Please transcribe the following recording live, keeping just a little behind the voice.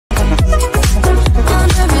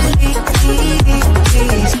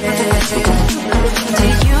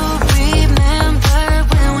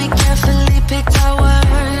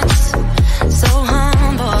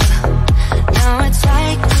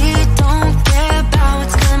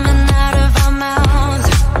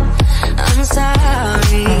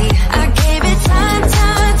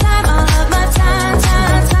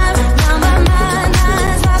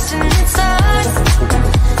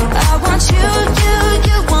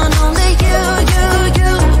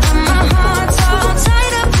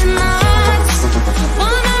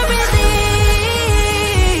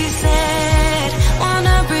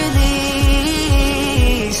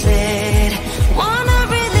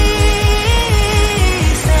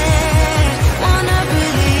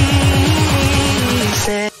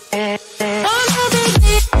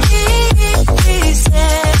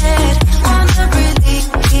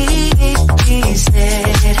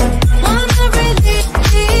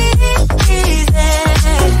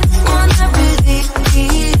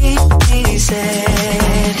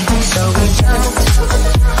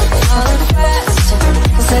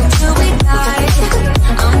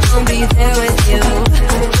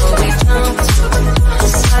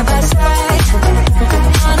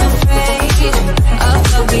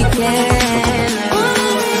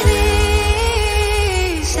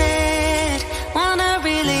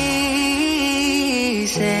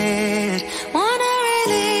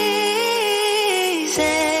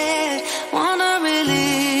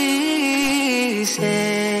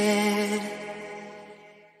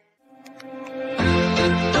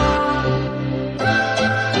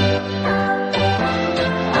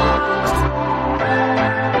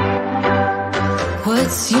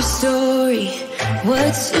What's your story?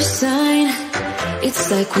 What's your sign?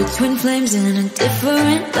 It's like we're twin flames in a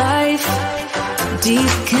different life. Deep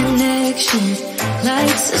connection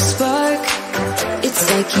lights a spark.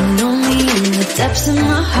 It's like you know me in the depths of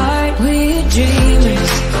my heart. We're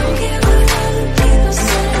dreamers. Don't care what other people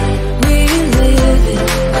say. We're living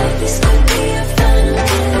like this could be a final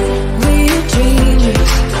day. We're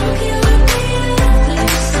dreamers. Don't care what the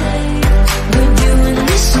others say. We're doing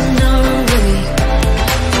this in our way.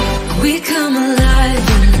 We come alive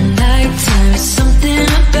in the nighttime. Something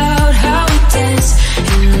about how we dance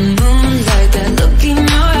in the moonlight. That look in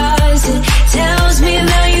your eyes, it tells me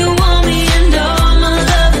that you want me and all my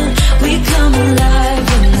loving. We come alive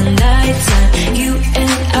in the nighttime. You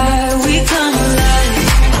and I, we come alive.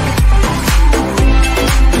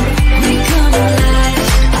 We come alive.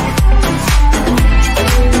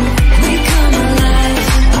 We come alive.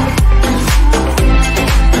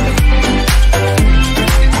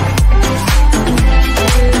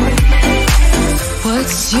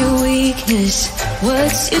 What's your weakness?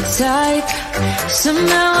 What's your type?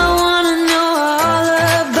 Somehow I wanna know all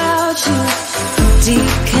about you.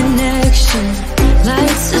 Deep connection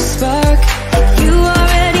lights a spark. You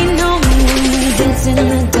already know me when we dance in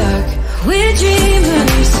the dark. We're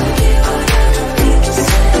dreamers.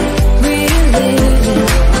 We're living.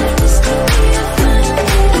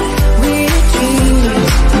 We're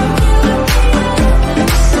dreamers.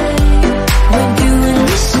 We're doing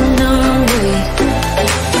this in our way.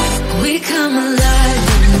 We come alive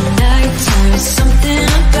in the nighttime. Something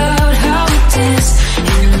about how we dance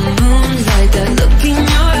in the moonlight. That look in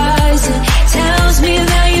your eyes, it tells me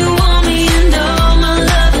that you want me and all my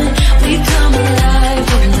loving. We come alive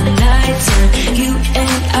in the nighttime. You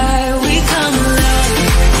and I, we come alive.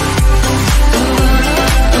 Oh,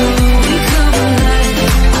 we come alive.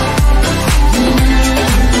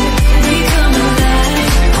 We come alive. We come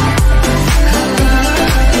alive.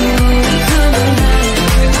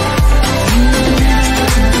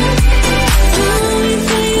 Tell me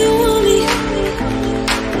that you want me.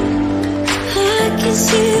 I can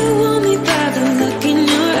see you want me by the look in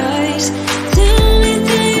your eyes. Tell me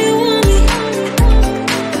that you want me.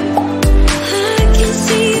 I can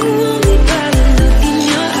see you want me by the look in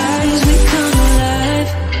your eyes. We come alive.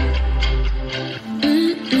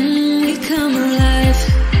 We come alive.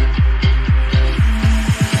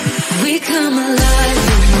 We come alive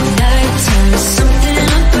in the nighttime. Something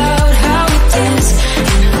about how we dance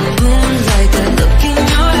in the moonlight. That look in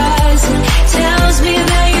your eyes, it tells me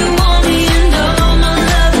that you want me and all my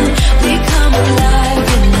loving. We come alive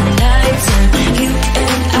in the nighttime. You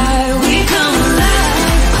and I, we come alive.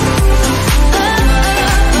 Oh,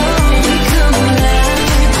 we come alive.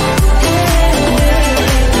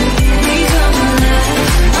 We come alive.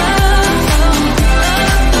 We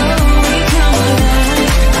come alive. We come alive.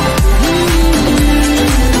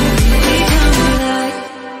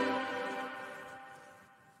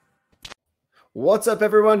 What's up,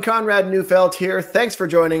 everyone? Conrad Neufeld here. Thanks for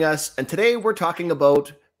joining us. And today we're talking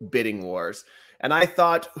about bidding wars. And I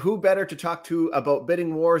thought, who better to talk to about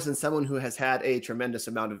bidding wars than someone who has had a tremendous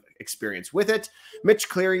amount of experience with it? Mitch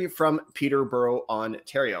Cleary from Peterborough,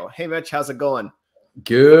 Ontario. Hey, Mitch, how's it going?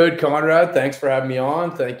 Good, Conrad. Thanks for having me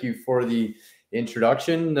on. Thank you for the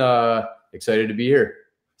introduction. Excited to be here.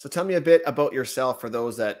 So tell me a bit about yourself for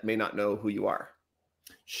those that may not know who you are.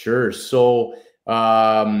 Sure. So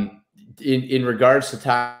in regards to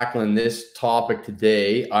tackling this topic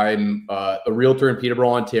today, I'm a realtor in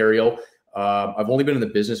Peterborough, Ontario. I've only been in the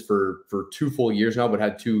business for 2 full years now, but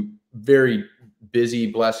had 2 very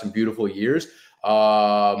busy, blessed, and beautiful years.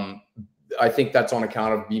 I think that's on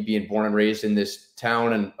account of me being born and raised in this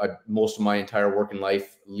town, and most of my entire working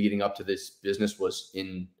life leading up to this business was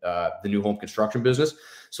in the new home construction business.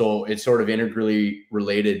 So it's sort of integrally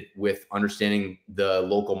related with understanding the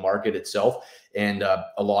local market itself. And a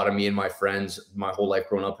lot of me and my friends, my whole life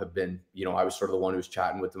growing up, have been, I was sort of the one who was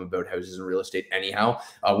chatting with them about houses and real estate anyhow,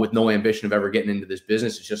 with no ambition of ever getting into this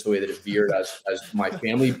business. It's just the way that it veered as my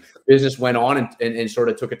family business went on and sort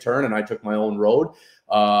of took a turn, and I took my own road.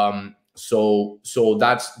 So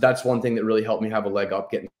that's one thing that really helped me have a leg up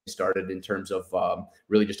getting started in terms of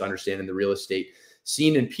really just understanding the real estate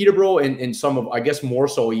scene in Peterborough, and some of, I guess more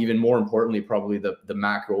so, even more importantly, probably the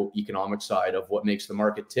macroeconomic side of what makes the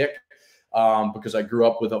market tick. Because I grew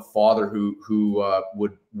up with a father who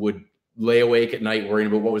would lay awake at night worrying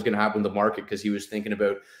about what was going to happen to the market, because he was thinking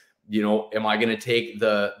about, am I going to take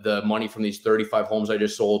the money from these 35 homes I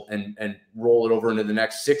just sold and roll it over into the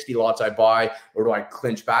next 60 lots I buy, or do I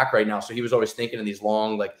clinch back right now? So he was always thinking in these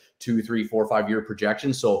long, like 2, 3, 4, 5 year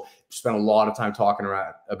projections. So spent a lot of time talking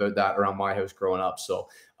about that around my house growing up. So,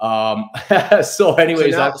 so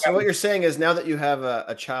anyways, so what you're saying is now that you have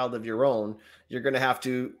a child of your own, you're going to have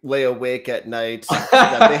to lay awake at night so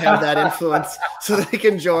that they have that influence so they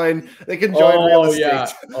can join real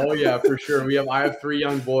estate. Oh yeah, for sure. I have 3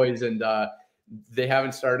 young boys, and they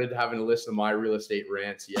haven't started having to listen to my real estate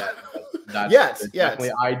rants yet. That's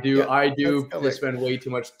definitely, I do spend way too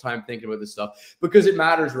much time thinking about this stuff because it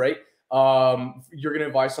matters, right? You're going to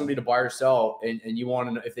advise somebody to buy or sell, and you want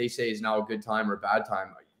to know if they say is now a good time or a bad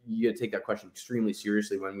time. You got to take that question extremely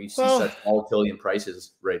seriously when we see such volatility in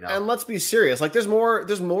prices right now. And let's be serious. Like there's more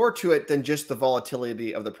to it than just the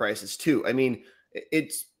volatility of the prices too. I mean,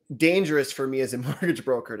 it's dangerous for me as a mortgage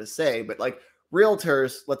broker to say, but like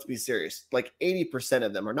realtors, let's be serious. Like 80%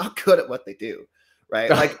 of them are not good at what they do, right?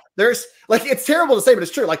 Like it's terrible to say, but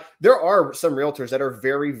it's true. Like there are some realtors that are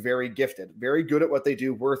very, very gifted, very good at what they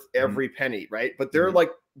do, worth every penny, right? But they're like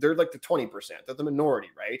the 20%. They're the minority,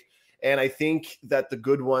 right? And I think that the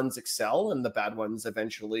good ones excel and the bad ones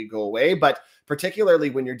eventually go away. But particularly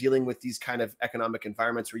when you're dealing with these kind of economic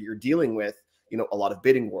environments where you're dealing with, a lot of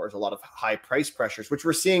bidding wars, a lot of high price pressures, which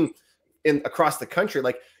we're seeing across the country.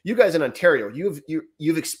 Like you guys in Ontario,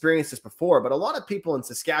 you've experienced this before, but a lot of people in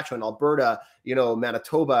Saskatchewan, Alberta,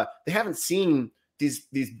 Manitoba, they haven't seen these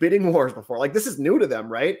bidding wars before. Like this is new to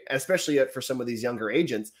them, right? Especially for some of these younger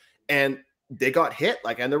agents. And they got hit.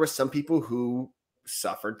 And there were some people who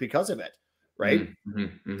suffered because of it, right?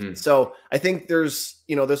 So I think there's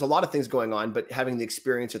a lot of things going on, but having the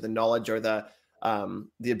experience or the knowledge or the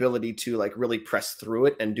ability to like really press through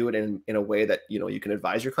it and do it in a way that you can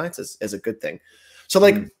advise your clients is a good thing. So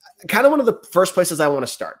like kind of one of the first places I want to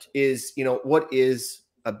start is what is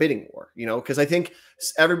a bidding war, because I think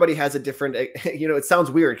everybody has a different, it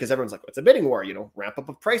sounds weird because everyone's like, what's a bidding war? Ramp up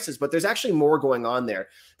of prices, but there's actually more going on there,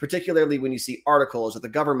 particularly when you see articles of the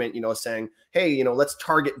government, saying, hey, let's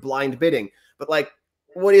target blind bidding. But like,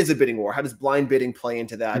 what is a bidding war? How does blind bidding play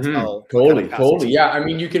into that? Totally. Yeah. I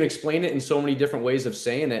mean, you can explain it in so many different ways of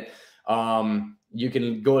saying it. You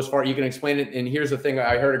can go as far, you can explain it. And here's the thing.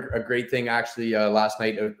 I heard a great thing actually last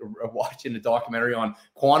night, watching a documentary on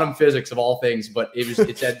quantum physics of all things, but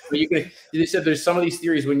it said, they said there's some of these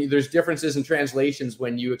theories there's differences in translations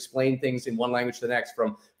when you explain things in one language to the next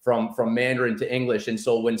from Mandarin to English. And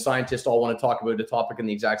so when scientists all want to talk about a topic in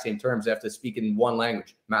the exact same terms, they have to speak in one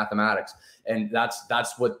language, mathematics. And that's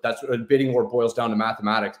what a bidding war boils down to,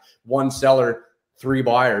 mathematics. One seller, 3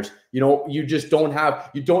 buyers, you just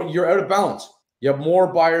you're out of balance. You have more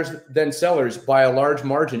buyers than sellers by a large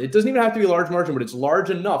margin. It doesn't even have to be a large margin, but it's large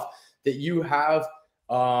enough that you have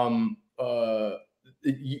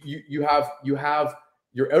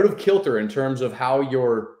you're out of kilter in terms of how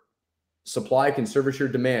your supply can service your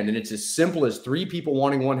demand. And it's as simple as 3 people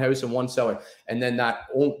wanting one house and one seller. And then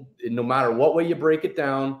no matter what way you break it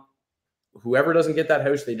down, whoever doesn't get that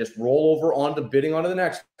house, they just roll over onto bidding onto the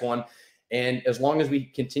next one. And as long as we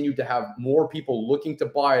continue to have more people looking to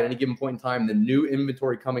buy at any given point in time, the new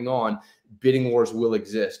inventory coming on, bidding wars will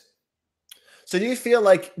exist. So do you feel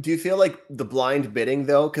like the blind bidding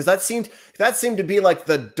though? Because that seemed to be like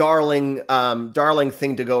the darling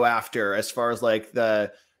thing to go after as far as like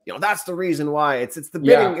the, that's the reason why it's the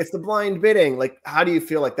bidding, it's the blind bidding. Like, how do you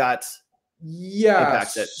feel like that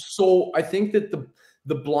impacts it? So I think that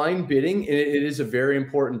the blind bidding, it is a very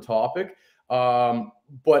important topic.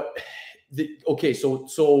 But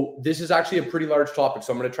so this is actually a pretty large topic.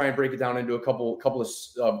 So I'm going to try and break it down into a couple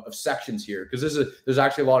of sections here, because there's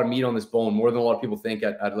actually a lot of meat on this bone, more than a lot of people think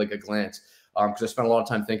at like a glance. Because I spent a lot of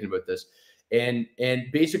time thinking about this. And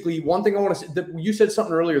basically, one thing I want to say, that you said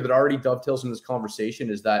something earlier that already dovetails in this conversation,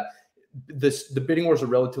 is that the bidding wars are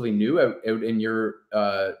relatively new out in your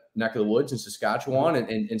neck of the woods in Saskatchewan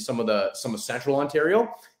and some of central Ontario,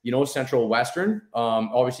 central western.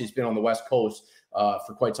 Obviously, it's been on the west coast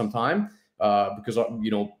for quite some time. Because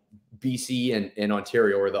BC and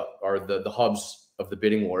Ontario are the hubs of the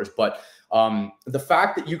bidding wars. But the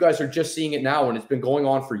fact that you guys are just seeing it now, and it's been going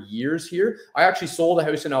on for years here. I actually sold a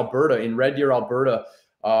house in Alberta, in Red Deer, Alberta.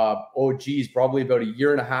 Probably about a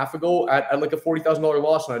year and a half ago at like a $40,000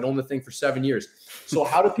 loss, and I'd owned the thing for 7 years. So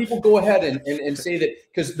how do people go ahead and say that?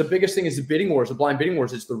 Because the biggest thing is the bidding wars, the blind bidding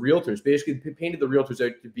wars. It's the realtors. Basically, painted the realtors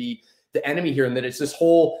out to be the enemy here, and that it's this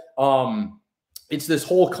whole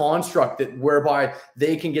construct that whereby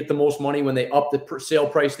they can get the most money when they up the sale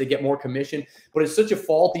price, they get more commission. But it's such a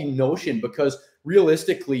faulty notion, because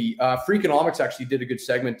realistically, Freakonomics actually did a good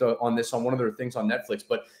segment on this on one of their things on Netflix.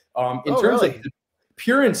 But in terms of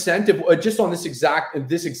pure incentive, just on this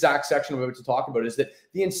exact section I'm about to talk about, is that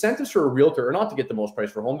the incentives for a realtor are not to get the most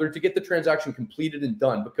price for a home; they're to get the transaction completed and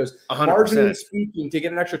done. Because 100%. marginally speaking, to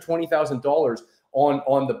get an extra $20,000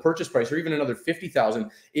 on the purchase price, or even another $50,000,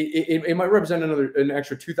 it might represent an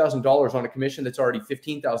extra $2,000 on a commission that's already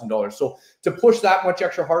 $15,000. So to push that much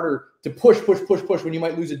extra harder, to push when you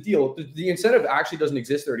might lose a deal, the incentive actually doesn't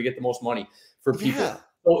exist there to get the most money for people. Yeah.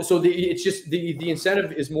 So it's just the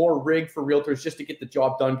incentive is more rigged for realtors just to get the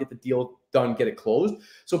job done, get the deal done, get it closed.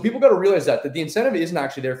 So people got to realize that the incentive isn't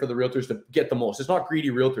actually there for the realtors to get the most. It's not greedy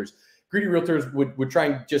realtors. Greedy realtors would try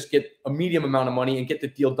and just get a medium amount of money and get the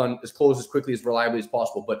deal done as close, as quickly, as reliably as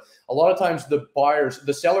possible. But a lot of times the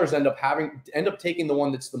sellers end up taking the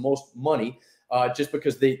one that's the most money, just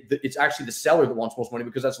because it's actually the seller that wants most money,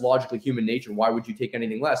 because that's logically human nature. Why would you take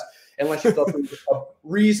anything less unless you thought there was a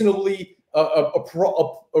reasonably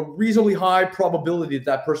high probability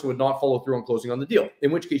that person would not follow through on closing on the deal, in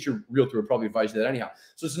which case your realtor would probably advise you that anyhow.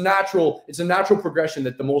 So it's a natural progression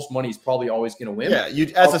that the most money is probably always going to win. Yeah,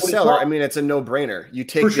 as a seller, I mean, it's a no-brainer. You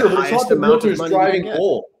take the highest amount of money driving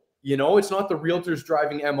goal. It's not the realtor's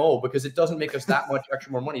driving MO, because it doesn't make us that much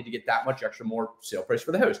extra more money to get that much extra more sale price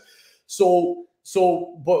for the house. But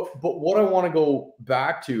what I want to go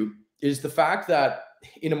back to is the fact that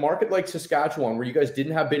in a market like Saskatchewan, where you guys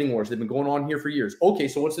didn't have bidding wars, they've been going on here for years. Okay,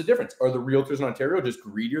 so what's the difference? Are the realtors in Ontario just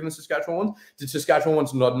greedier than Saskatchewan ones? Did Saskatchewan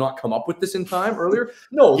ones not come up with this in time earlier?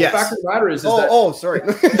 No, yes. The fact of the matter is sorry.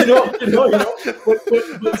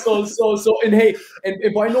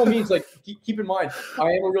 And by no means, like, keep in mind, I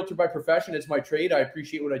am a realtor by profession. It's my trade. I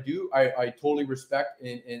appreciate what I do. I totally respect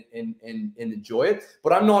and enjoy it.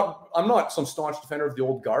 But I'm not some staunch defender of the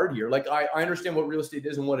old guard here. Like, I understand what real estate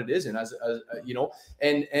is and what it isn't, as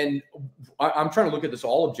and I'm trying to look at this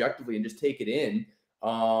all objectively and just take it in.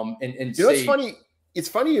 And say, it's funny. It's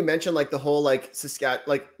funny you mentioned like the whole like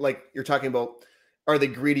like you're talking about, are they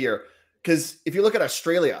greedier? Because if you look at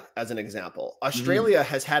Australia as an example, Australia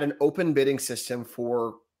has had an open bidding system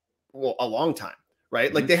for a long time,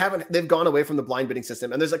 right? Like they've gone away from the blind bidding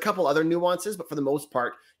system, and there's a couple other nuances, but for the most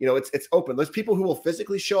part, it's open. There's people who will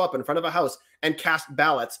physically show up in front of a house and cast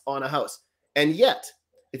ballots on a house, and yet,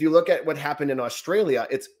 if you look at what happened in Australia,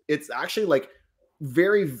 it's actually like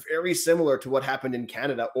very, very similar to what happened in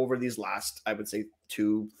Canada over these last, I would say,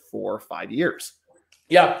 2, 4, 5 years.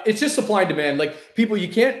 Yeah, it's just supply and demand. Like, people, you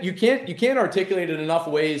can't articulate it enough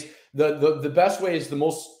ways. The best way is the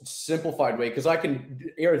most simplified way, because I can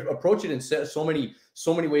approach it in so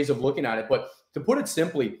many ways of looking at it. But to put it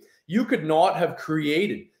simply, you could not have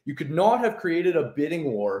created a bidding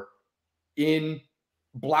war in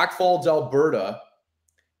Blackfalds, Alberta,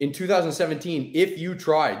 in 2017, if you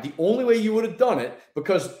tried. The only way you would have done it,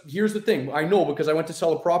 because here's the thing, I know, because I went to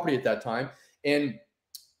sell a property at that time, and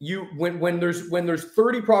when there's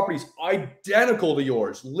 30 properties identical to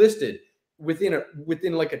yours listed within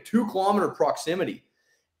like a 2-kilometer proximity,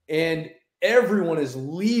 and everyone is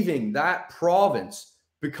leaving that province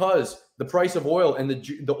because the price of oil and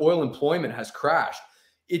the oil employment has crashed.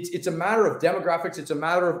 It's a matter of demographics. It's a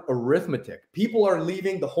matter of arithmetic. People are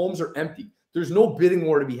leaving. The homes are empty. There's no bidding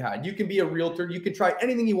war to be had. You can be a realtor. You can try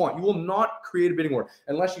anything you want. You will not create a bidding war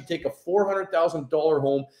unless you take a $400,000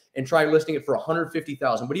 home and try listing it for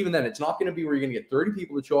 $150,000. But even then, it's not going to be where you're going to get 30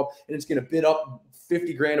 people to show up and it's going to bid up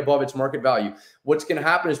 50 grand above its market value. What's going to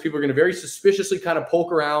happen is people are going to very suspiciously kind of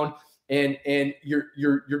poke around, and you're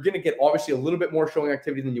going to get obviously a little bit more showing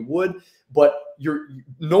activity than you would, but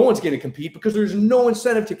no one's going to compete, because there's no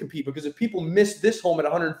incentive to compete. Because if people miss this home at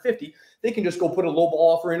 150, they can just go put a low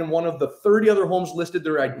ball offer in one of the 30 other homes listed.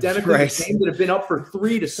 They're identical the same, that have been up for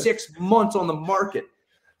 3 to 6 months on the market.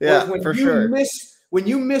 Yeah, for sure. When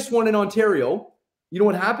you miss one in Ontario, you know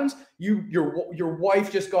what happens? Your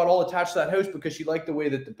wife just got all attached to that house because she liked the way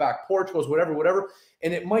that the back porch was, whatever.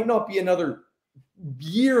 And it might not be another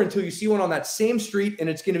year until you see one on that same street, and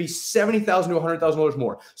it's going to be $70,000 to $100,000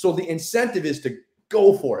 more. So the incentive is to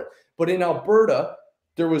go for it. But in Alberta,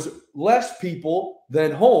 there was less people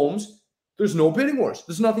than homes. There's no bidding wars.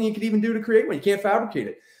 There's nothing you could even do to create one. You can't fabricate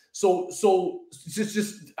it. So it's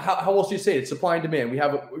just how else do you say it? It's supply and demand. We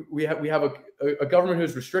have a government who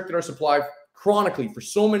has restricted our supply chronically for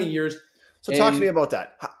so many years. So talk to me about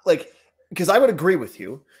that. Like, because I would agree with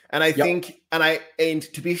you, and I think, and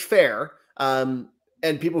to be fair,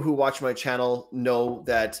 and people who watch my channel know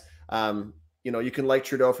that, you can like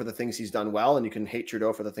Trudeau for the things he's done well, and you can hate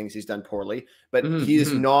Trudeau for the things he's done poorly, but he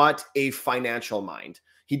is not a financial mind.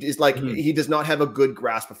 He is like, he does not have a good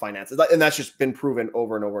grasp of finances. And that's just been proven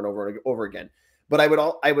over and over and over and over again. But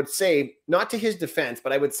I would say, not to his defense,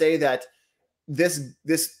 but I would say that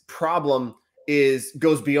this problem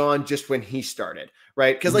goes beyond just when he started,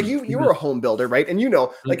 right? Because like you were a home builder, right? And you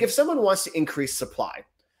know, like if someone wants to increase supply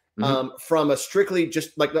from a strictly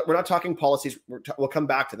just like, we're not talking policies, we'll come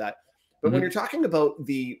back to that. But when you're talking about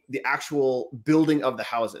the actual building of the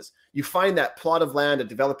houses, you find that plot of land, a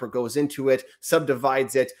developer goes into it,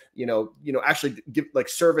 subdivides it, actually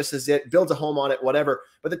services it, builds a home on it, whatever.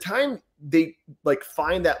 By the time they like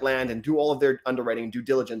find that land and do all of their underwriting and due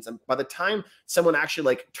diligence, and by the time someone actually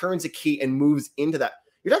like turns a key and moves into that,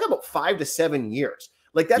 you're talking about 5 to 7 years.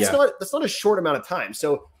 Like that's not a short amount of time.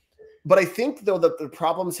 So, but I think though that the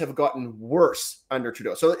problems have gotten worse under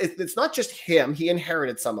Trudeau. So it's not just him; he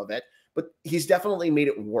inherited some of it, but he's definitely made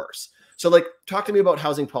it worse. So like, talk to me about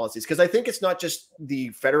housing policies, because I think it's not just the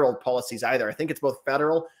federal policies either. I think it's both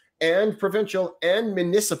federal and provincial and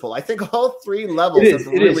municipal. I think all three levels have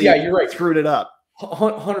really you're right. screwed it up.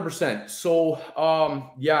 100%. So,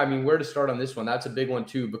 I mean, where to start on this one? That's a big one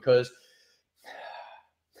too, because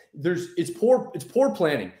it's poor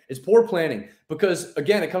planning. It's poor planning because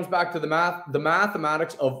again, it comes back to the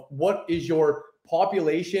mathematics of what is your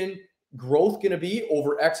population growth going to be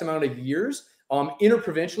over X amount of years.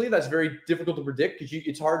 Interprovincially, that's very difficult to predict because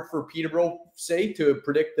it's hard for Peterborough, say, to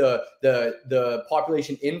predict the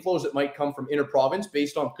population inflows that might come from interprovince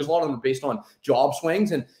because a lot of them are based on job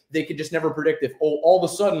swings, and they could just never predict if all of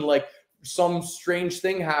a sudden like some strange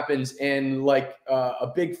thing happens and like a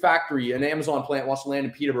big factory, an Amazon plant wants to land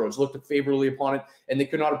in Peterborough. It's looked favorably upon it, and they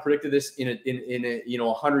could not have predicted this in a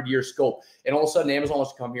 100-year scope. And all of a sudden, Amazon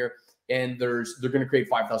wants to come here, and they're going to create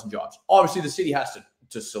 5,000 jobs. Obviously, the city has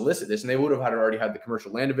to solicit this, and they would have already had the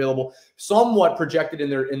commercial land available, somewhat projected in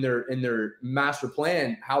their master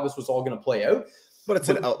plan how this was all going to play out. But it's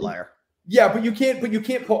an outlier. Yeah, but you can't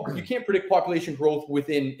predict population growth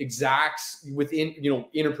within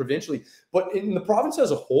interprovincially. But in the province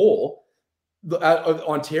as a whole,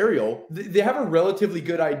 Ontario, they have a relatively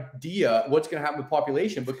good idea what's going to happen with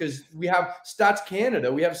population because we have Stats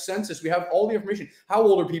Canada, we have census, we have all the information. How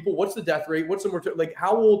old are people? What's the death rate? What's the mortality? Like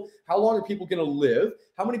how long are people going to live?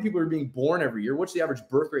 How many people are being born every year? What's the average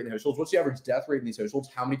birth rate in the households? What's the average death rate in these households?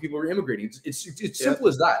 How many people are immigrating? It's simple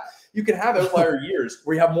as that. You can have outlier years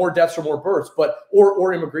where you have more deaths or more births,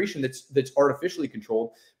 or immigration that's artificially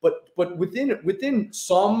controlled. But within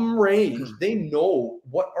some range, they know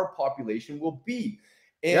what our population will be,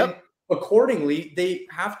 and accordingly, they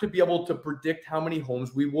have to be able to predict how many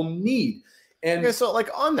homes we will need. And so like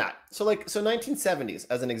on that, so 1970s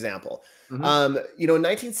as an example,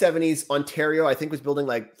 1970s Ontario, I think was building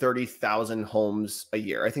like 30,000 homes a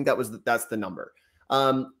year. I think that's the number.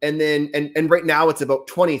 And then right now it's about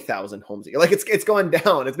 20,000 homes a year. Like it's gone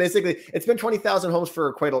down. It's been 20,000 homes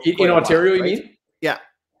for quite a in Ontario, while, right? You mean? Yeah.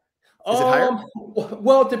 Is it higher?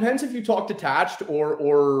 Well, it depends if you talk detached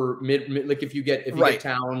or mid, like if you get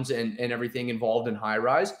towns and everything involved in high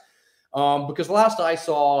rise. Because last I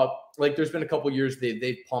saw, like there's been a couple of years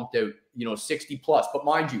they've pumped out 60 plus, but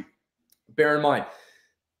mind you, bear in mind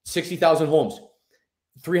 60,000 homes,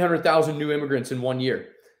 300,000 new immigrants in 1 year.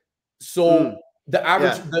 So the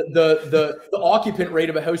average the occupant rate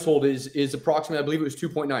of a household is approximately, I believe it was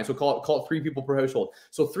 2.9. So call it 3 people per household.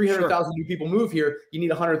 So 300,000 new people move here. You need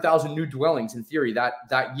 100,000 new dwellings in theory that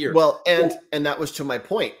year. Well, and that was to my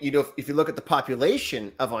point. If you look at the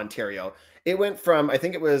population of Ontario, it went from, I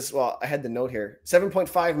think it was, well, I had the note here,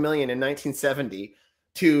 7.5 million in 1970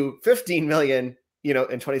 to 15 million, in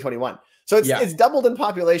 2021. So it's doubled in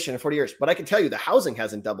population in 40 years, but I can tell you the housing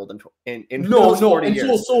hasn't doubled in 40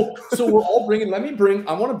 years. So we're all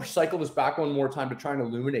I want to cycle this back one more time to try and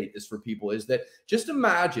illuminate this for people, is that just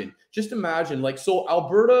imagine like, so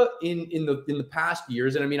Alberta in the past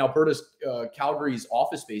years, and I mean, Alberta's Calgary's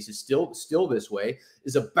office space is still this way,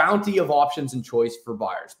 is a bounty of options and choice for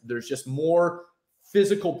buyers. There's just more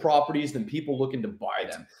physical properties than people looking to buy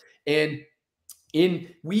them. And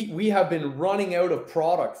we have been running out of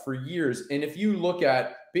product for years. And if you look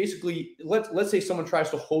at basically, let's say someone tries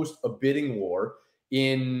to host a bidding war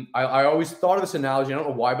I always thought of this analogy, I don't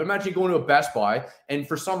know why, but imagine going to a Best Buy and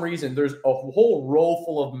for some reason there's a whole row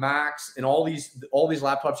full of Macs and all these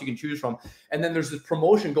laptops you can choose from. And then there's this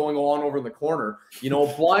promotion going on over in the corner,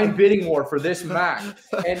 blind bidding war for this Mac.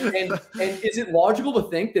 And is it logical to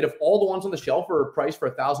think that if all the ones on the shelf are priced for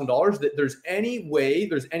 $1,000, that there's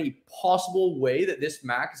any possible way that this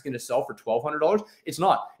Mac is going to sell for $1,200? It's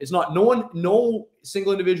not. No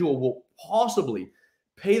single individual will possibly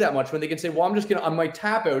pay that much when they can say, well, my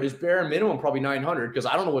tap out is bare minimum, probably 900, because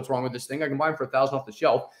I don't know what's wrong with this thing. I can buy them for 1,000 off the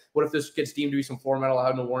shelf. What if this gets deemed to be some floor metal? I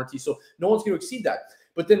have no warranty. So no one's going to exceed that.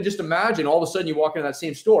 But then just imagine all of a sudden you walk into that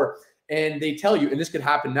same store and they tell you, and this could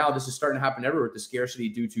happen now, this is starting to happen everywhere with the scarcity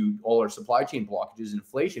due to all our supply chain blockages and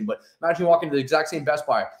inflation. But imagine you walk into the exact same Best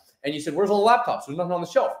Buy and you said, where's all the laptops? There's nothing on the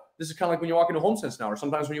shelf. This is kind of like when you walk into HomeSense now, or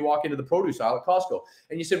sometimes when you walk into the produce aisle at Costco,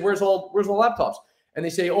 and you said, where's all the laptops? And they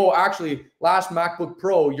say, oh, actually, last MacBook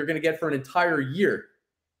Pro you're going to get for an entire year.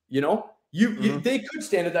 You know, they could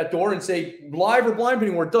stand at that door and say, live or blind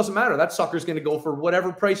bidding war, it doesn't matter. That sucker's going to go for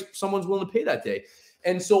whatever price someone's willing to pay that day.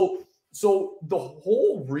 And so the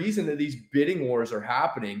whole reason that these bidding wars are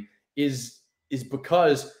happening is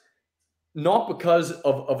because not because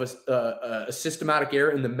of a systematic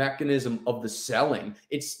error in the mechanism of the selling.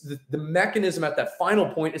 It's the mechanism at that final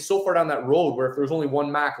point is so far down that road where if there's only one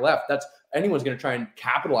Mac left, that's anyone's going to try and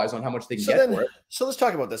capitalize on how much they can get for it. So let's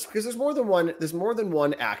talk about this, because there's more than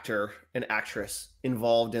one actor and actress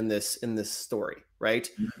involved in this story, right?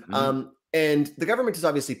 And the government is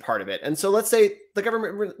obviously part of it. And so let's say the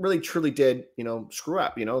government really truly did, screw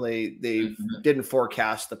up. They didn't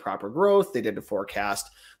forecast the proper growth. They didn't forecast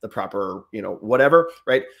the proper, whatever,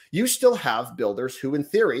 right? You still have builders who, in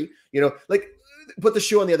theory, like put the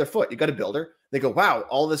shoe on the other foot. You got a builder. They go, wow,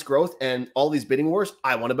 all this growth and all these bidding wars.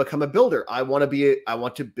 I want to become a builder. I want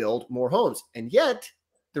to build more homes. And yet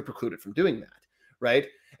they're precluded from doing that, right?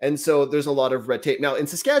 And so there's a lot of red tape. Now in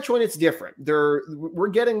Saskatchewan, it's different. We're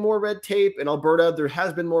getting more red tape. In Alberta, there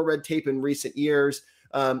has been more red tape in recent years.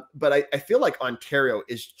 But I feel like Ontario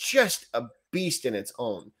is just a beast in its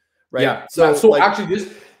own, right? Yeah. So actually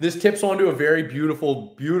this tips onto a very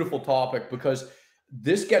beautiful, beautiful topic, because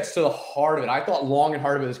this gets to the heart of it. I thought long and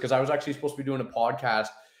hard about this because I was actually supposed to be doing a podcast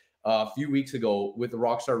a few weeks ago with the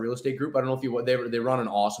Rockstar Real Estate Group. I don't know if they run an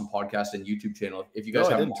awesome podcast and YouTube channel. If you guys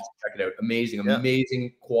haven't, check it out.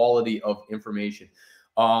 Amazing quality of information.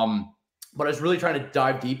 But I was really trying to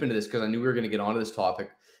dive deep into this because I knew we were going to get onto this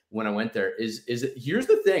topic when I went there. Here's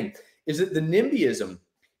the thing: is that the NIMBYism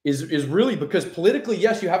is really because politically,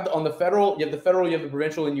 yes, you have on the federal, you have the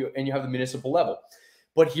provincial, and you have the municipal level.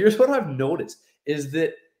 But here's what I've noticed is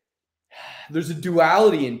that there's a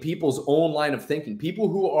duality in people's own line of thinking. People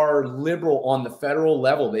who are liberal on the federal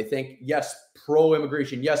level, they think, yes,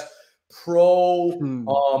 pro-immigration, yes,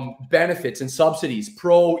 pro-benefits and subsidies,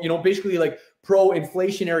 basically like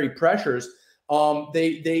pro-inflationary pressures.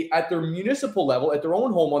 They at their municipal level, at their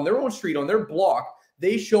own home, on their own street, on their block,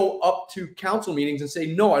 they show up to council meetings and say,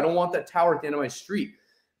 no, I don't want that tower at the end of my street.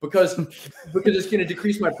 Because it's going to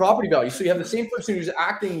decrease my property value. So you have the same person who's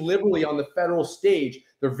acting liberally on the federal stage.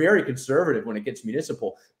 They're very conservative when it gets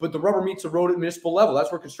municipal, but the rubber meets the road at the municipal level.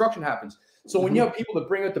 That's where construction happens. So when you have people that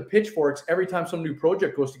bring out the pitchforks every time some new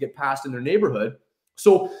project goes to get passed in their neighborhood,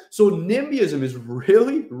 so NIMBYism is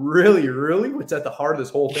really, really, really what's at the heart of this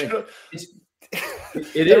whole thing.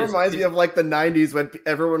 It reminds me of like the 90s when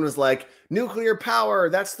everyone was like, nuclear power,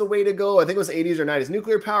 that's the way to go. I think it was 80s or 90s.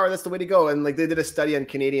 Nuclear power, that's the way to go. And like they did a study on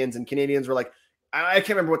Canadians, and Canadians were like, I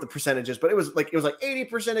can't remember what the percentage is, but it was like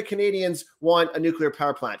 80% of Canadians want a nuclear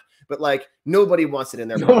power plant, but like nobody wants it in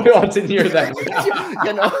their nobody wants it near them.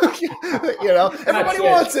 Everybody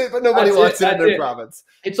wants it, but nobody wants it in their province.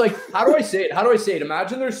 It's like, how do I say it?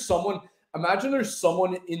 Imagine there's someone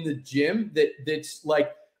in the gym that's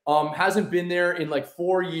like, hasn't been there in like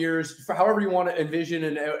 4 years, for however you want to envision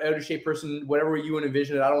an out of shape person, whatever you want to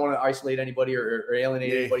envision it. I don't want to isolate anybody or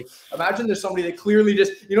alienate anybody. Imagine there's somebody that clearly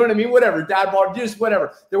just, you know what I mean? Whatever, dad bod, just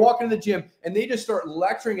whatever. They're walking to the gym and they just start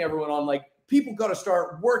lecturing everyone on like, people got to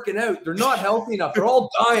start working out. They're not healthy enough. They're all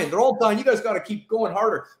dying. You guys got to keep going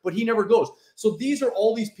harder. But he never goes. So these are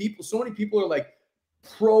all these people. So many people are like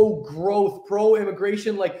pro growth, pro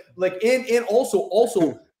immigration, and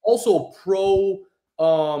also pro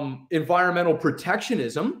environmental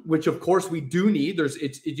protectionism, which of course we do need. You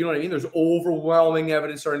know what I mean? There's overwhelming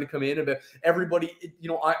evidence starting to come in about everybody.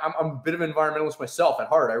 I'm a bit of an environmentalist myself at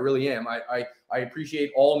heart. I really am. I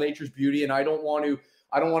appreciate all nature's beauty, and I don't want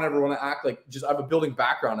everyone to act like just I have a building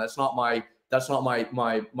background. That's not my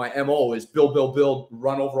MO is build,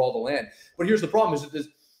 run over all the land. But here's the problem: is that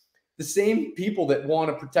the same people that want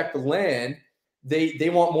to protect the land, they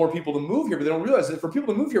want more people to move here, but they don't realize that for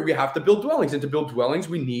people to move here, we have to build dwellings. And to build dwellings,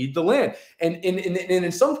 we need the land. And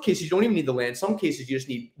in some cases, you don't even need the land. In some cases, you just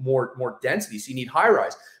need more density. So you need high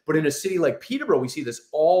rise. But in a city like Peterborough, we see this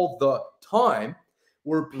all the time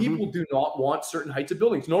where people do not want certain heights of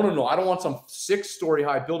buildings. No. I don't want some 6-story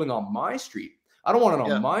high building on my street. I don't want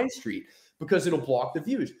it on my street because it'll block the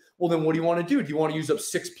views. Well, then what do you want to do? Do you want to use up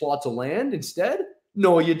 6 plots of land instead?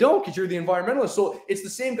 No, you don't, because you're the environmentalist. So it's the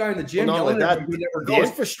same guy in the gym. Well, the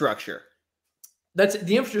infrastructure. That's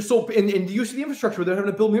the infrastructure. So and the use of the infrastructure, they're having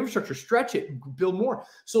to build new infrastructure, stretch it, build more.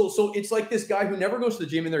 So it's like this guy who never goes to the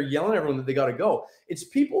gym and they're yelling at everyone that they got to go. It's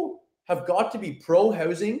people have got to be pro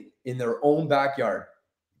housing in their own backyard.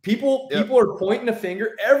 People are pointing a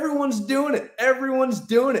finger. Everyone's doing it. Everyone's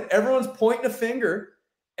pointing a finger.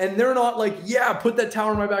 And they're not like, yeah, put that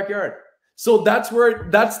tower in my backyard. So that's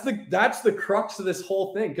the crux of this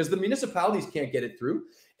whole thing, because the municipalities can't get it through,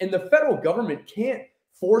 and the federal government can't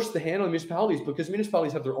force the hand on municipalities, because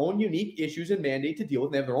municipalities have their own unique issues and mandate to deal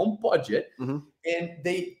with. They have their own budget, and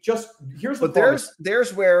they just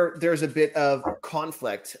there's where there's a bit of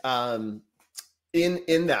conflict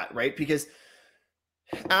in that, right? Because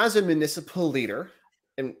as a municipal leader,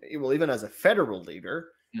 and well, even as a federal leader,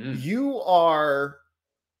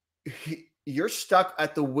 you're stuck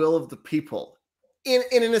at the will of the people in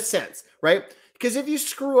a sense, right? Because if you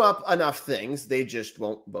screw up enough things, they just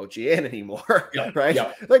won't vote you in anymore, right?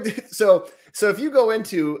 Yeah. Like so if you go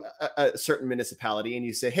into a certain municipality and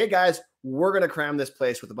you say, hey guys, we're going to cram this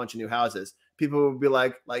place with a bunch of new houses, people will be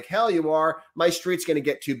like hell you are. My street's going to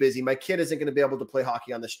get too busy. My kid isn't going to be able to play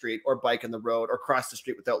hockey on the street or bike on the road or cross the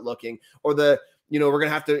street without looking, or we're going to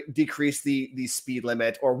have to decrease the speed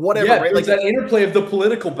limit or whatever. Yeah, right? Like that interplay of the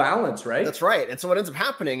political balance, right? That's right. And so what ends up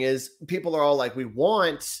happening is people are all like, we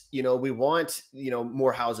want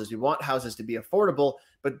more houses. We want houses to be affordable,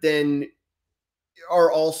 but then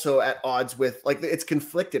are also at odds with, like, it's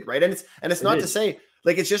conflicted, right? And it's not to say,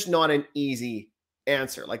 like, it's just not an easy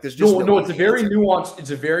answer. Like there's just no, it's a very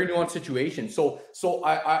nuanced, situation. So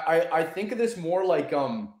I think of this more like,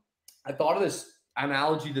 I thought of this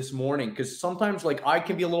analogy this morning, because sometimes, like, I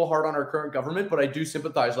can be a little hard on our current government, but I do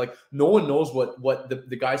sympathize. Like, no one knows what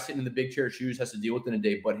the guy sitting in the big chair shoes has to deal with in a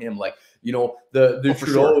day but him. Like, the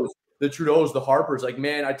Trudeaus, the Harpers. Like,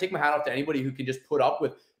 man, I take my hat off to anybody who can just put up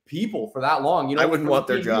with people for that long. I wouldn't want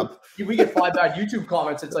their job. We get 5 bad YouTube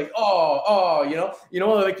comments. It's like,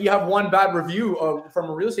 like you have one bad review from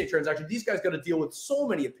a real estate transaction. These guys got to deal with so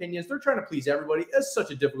many opinions. They're trying to please everybody. It's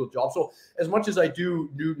such a difficult job. So as much as I do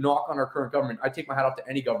knock on our current government, I take my hat off to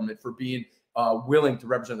any government for being willing to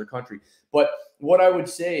represent their country. But what I would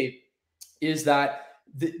say is that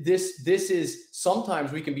this is,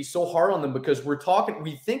 sometimes we can be so hard on them because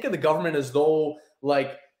we think of the government as though,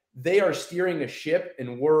 like, they are steering a ship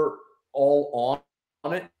and we're all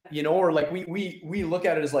on it, or like we look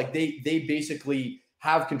at it as like they basically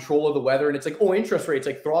have control of the weather, and it's like, oh, interest rates,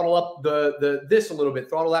 like throttle up the this a little bit,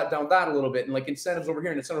 throttle that down that a little bit, and like incentives over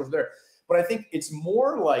here and incentives over there. But I think it's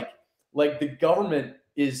more like the government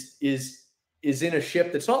is in a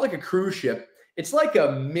ship that's not like a cruise ship. It's like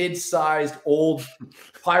a mid-sized old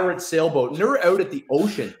pirate sailboat, and they're out at the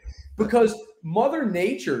ocean because Mother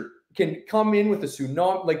Nature can come in with a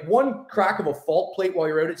tsunami, like one crack of a fault plate while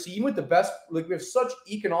you're out at sea. Even with the best, like, we have such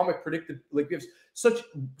economic predictive, like we have such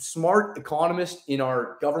smart economists in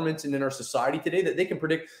our governments and in our society today that they can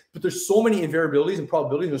predict, but there's so many invariabilities and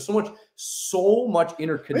probabilities. There's so much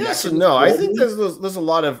interconnection. Yes and no. I think there's a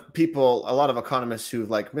lot of people, a lot of economists who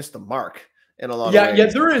like missed the mark in a lot of ways. Yeah,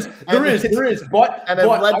 there is. But I've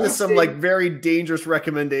led to some like very dangerous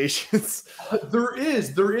recommendations. There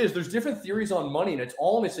is. There's different theories on money, and it's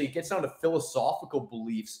honestly, it gets down to philosophical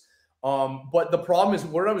beliefs. But the problem is,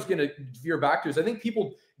 what I was going to veer back to is, I think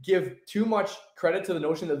people give too much credit to the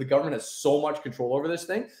notion that the government has so much control over this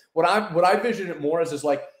thing. What I vision it more as is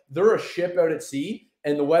like, they're a ship out at sea,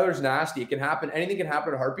 and the weather's nasty. It can happen. Anything can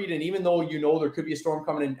happen at a heartbeat. And even though there could be a storm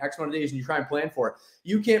coming in X amount of days, and you try and plan for it,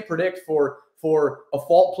 you can't predict for a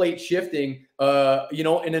fault plate shifting,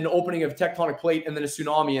 in an opening of tectonic plate, and then a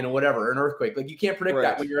tsunami and an earthquake. Like, you can't predict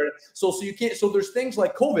that when you're at it. So you can't. So there's things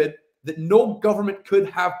like COVID that no government could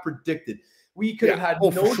have predicted. We could have had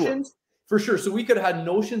notions for sure. So we could have had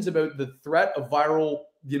notions about the threat of viral,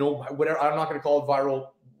 whatever. I'm not going to call it viral,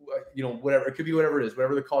 whatever. It could be whatever it is,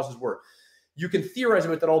 whatever the causes were. You can theorize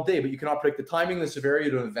about that all day, but you cannot predict the timing, the severity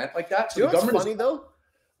of an event like that. So the government is funny though.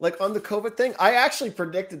 Like on the COVID thing, I actually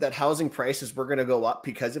predicted that housing prices were going to go up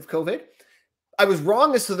because of COVID. I was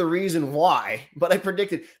wrong as to the reason why, but I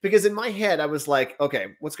predicted, because in my head, I was like,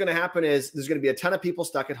 okay, what's going to happen is there's going to be a ton of people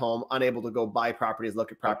stuck at home, unable to go buy properties,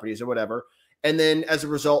 look at properties or whatever. And then as a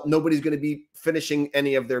result, nobody's going to be finishing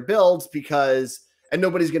any of their builds and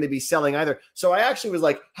nobody's going to be selling either. So I actually was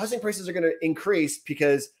like, housing prices are going to increase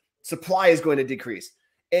because supply is going to decrease.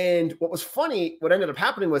 And what was funny, what ended up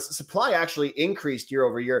happening was supply actually increased year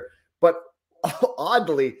over year, but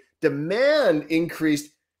oddly, demand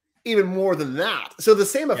increased even more than that. So the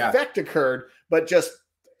same effect occurred, but just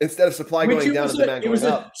instead of supply going down and demand going up. It was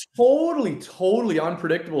a totally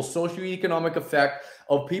unpredictable socioeconomic effect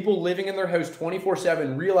of people living in their house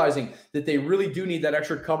 24/7, realizing that they really do need that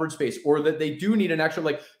extra cupboard space, or that they do need an extra,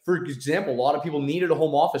 like, for example, a lot of people needed a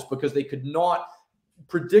home office because they could not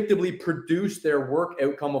predictably produce their work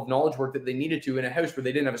outcome of knowledge work that they needed to in a house where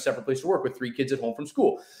they didn't have a separate place to work with 3 kids at home from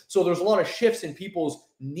school. So there's a lot of shifts in people's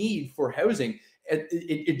need for housing.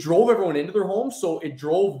 it drove everyone into their homes. So it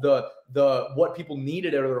drove the what people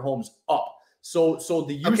needed out of their homes up. So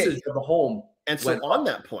the usage of the home. And so on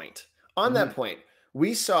that point,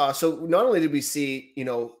 we saw, so not only did we see,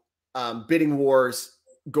 bidding wars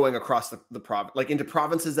going across the province, like into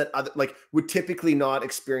provinces that would typically not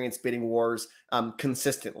experience bidding wars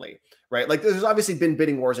consistently, right? Like there's obviously been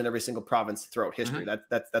bidding wars in every single province throughout history.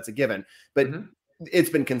 That's a given, but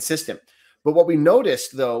it's been consistent. But what we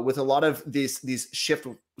noticed though, with a lot of these shift,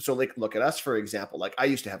 so like look at us, for example, like I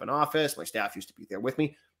used to have an office, my staff used to be there with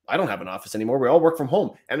me. I don't have an office anymore. We all work from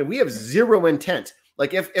home, and we have zero intent.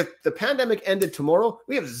 Like if the pandemic ended tomorrow,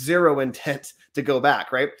 we have zero intent to go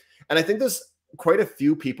back, right? And I think there's quite a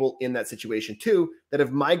few people in that situation too that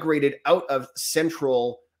have migrated out of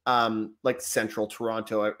central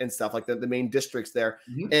Toronto and stuff like the main districts there,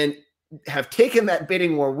 and have taken that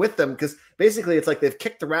bidding war with them, because basically it's like they've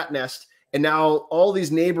kicked the rat nest, and now all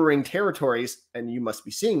these neighboring territories, and you must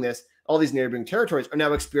be seeing this, all these neighboring territories are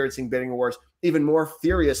now experiencing bidding wars even more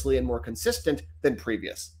furiously and more consistent than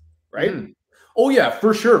previous, right? Oh yeah,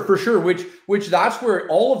 for sure. Which that's where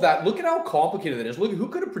all of that. Look at how complicated it is. Look, who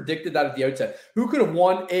could have predicted that at the outset? Who could have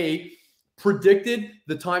predicted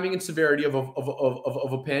the timing and severity of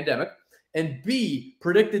a pandemic, and B,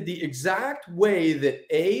 predicted the exact way that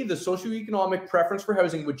the socioeconomic preference for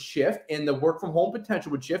housing would shift, and the work from home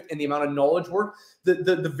potential would shift, and the amount of knowledge work,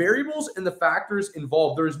 the variables and the factors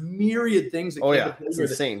involved. There's myriad things that it's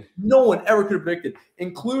insane. No one ever could have predicted,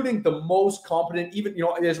 including the most competent, even,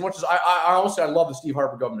 as much as I honestly, I love the Steve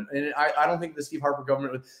Harper government, and I don't think the Steve Harper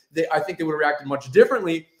government, I think they would have reacted much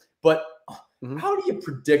differently, but how do you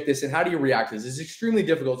predict this and how do you react to this? It's extremely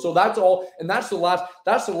difficult. So that's all, and that's the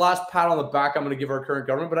last pat on the back I'm going to give our current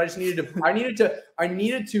government. But I just I needed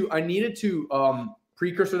to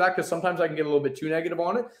precursor that, because sometimes I can get a little bit too negative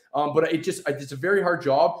on it. But it's a very hard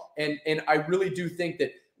job, and I really do think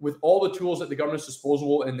that with all the tools at the government's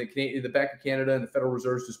disposal and the Bank of Canada and the Federal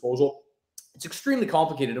Reserve's disposal, it's extremely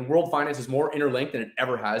complicated, and world finance is more interlinked than it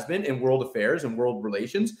ever has been in world affairs and world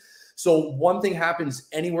relations. So one thing happens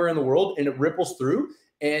anywhere in the world and it ripples through,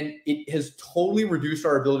 and it has totally reduced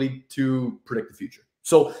our ability to predict the future.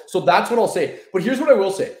 So that's what I'll say. But here's what I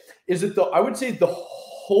will say is that I would say the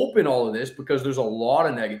hope in all of this, because there's a lot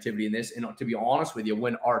of negativity in this. And to be honest with you,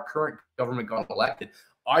 when our current government got elected,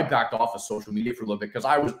 I backed off of social media for a little bit, because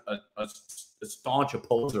I was a staunch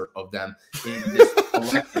opposer of them in this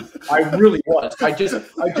election. I really was. I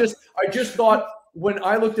just thought, when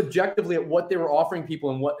I looked objectively at what they were offering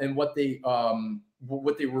people and what they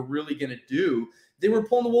were really going to do, they were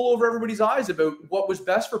pulling the wool over everybody's eyes about what was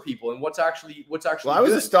best for people and what's actually. Well, I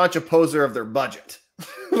was a staunch opposer of their budget.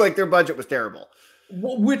 Like their budget was terrible.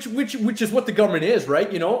 Well, which is what the government is, right?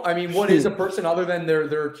 I mean, what is a person other than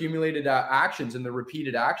their accumulated actions and their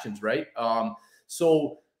repeated actions, right?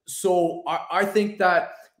 So I think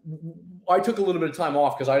that I took a little bit of time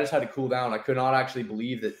off because I just had to cool down. I could not actually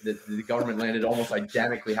believe that the government landed almost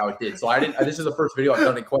identically how it did. So this is the first video I've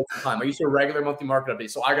done in quite some time. I used to do a regular monthly market update,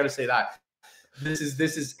 so I got to say that this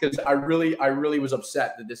is because I really was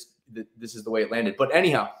upset that this is the way it landed. But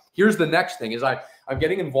anyhow, here's the next thing: is I'm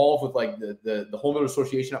getting involved with like the homeowner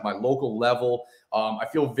association at my local level. I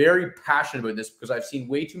feel very passionate about this because I've seen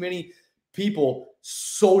way too many people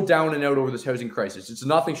so down and out over this housing crisis. It's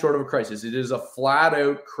nothing short of a crisis. It is a flat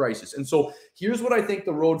out crisis. And so here's what I think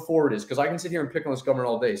the road forward is, because I can sit here and pick on this government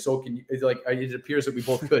all day. So can you, it appears that we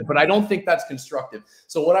both could, but I don't think that's constructive.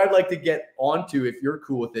 So what I'd like to get onto, if you're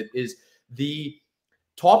cool with it, is the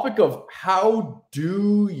topic of how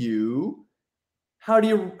do you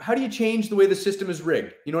change the way the system is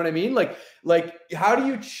rigged? You know what I mean? Like how do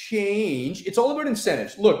you change? It's all about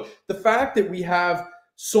incentives. Look, the fact that we have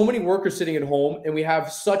so many workers sitting at home and we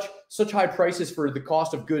have such high prices for the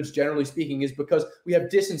cost of goods, generally speaking, is because we have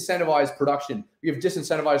disincentivized production. We have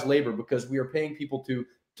disincentivized labor because we are paying people to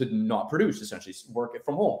not produce, essentially work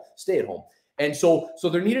from home, stay at home. And so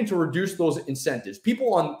they're needing to reduce those incentives.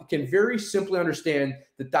 People can very simply understand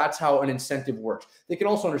that that's how an incentive works. They can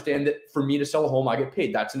also understand that for me to sell a home, I get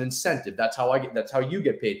paid. That's an incentive. That's how you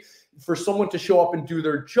get paid. For someone to show up and do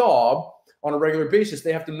their job on a regular basis,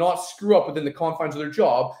 they have to not screw up within the confines of their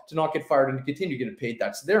job to not get fired and to continue getting paid.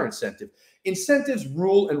 That's their incentive. Incentives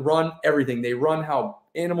rule and run everything. They run how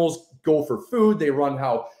animals go for food. They run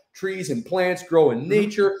how trees and plants grow in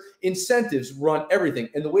nature. Incentives run everything.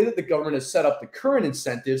 And the way that the government has set up the current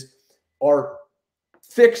incentives are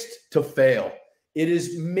fixed to fail. It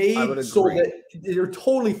is made so that they're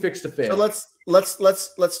totally fixed to fail. So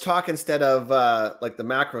let's talk, instead of like the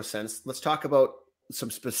macro sense, let's talk about some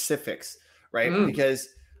specifics, right? Because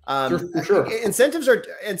For sure. Incentives are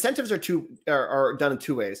done in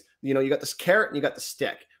two ways. You know, you got this carrot and you got the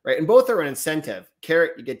stick, right? And both are an incentive.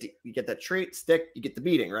 Carrot, you get that treat. Stick, you get the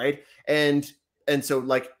beating, right? And so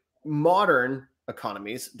like modern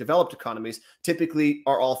economies, developed economies, typically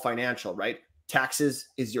are all financial, right? Taxes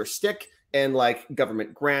is your stick, and like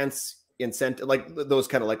government grants, incentive, like those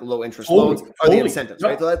kind of like low interest loans are the incentives,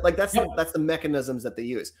 right? So that's the mechanisms that they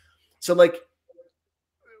use. So like,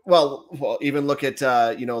 well, even look at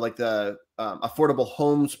you know, like the affordable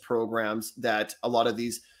homes programs that a lot of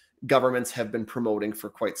these governments have been promoting for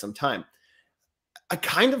quite some time. I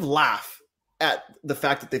kind of laugh at the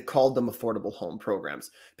fact that they've called them affordable home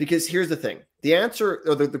programs, because here's the thing: the answer,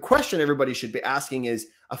 or the question everybody should be asking is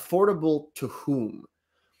affordable to whom,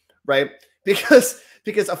 right? Because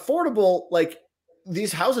affordable, like,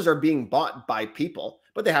 these houses are being bought by people,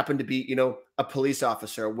 but they happen to be, you know, a police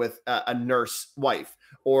officer with a nurse wife,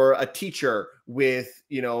 or a teacher with,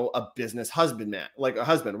 you know, a business husband, like a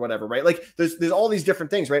husband, whatever, right? Like there's all these different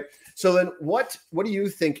things, right? So then what do you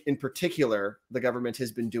think in particular the government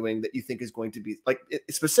has been doing that you think is going to be, like,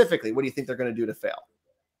 specifically, what do you think they're going to do to fail?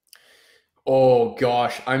 Oh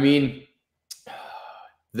gosh, I mean,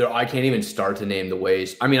 I can't even start to name the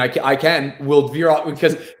ways. I mean, I can. We'll veer off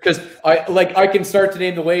because I can start to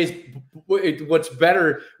name the ways. What's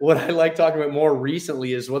better, what I like talking about more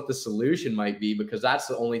recently, is what the solution might be, because that's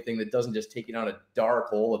the only thing that doesn't just take you down a dark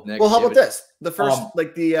hole of negativity. Well, how about this? The first,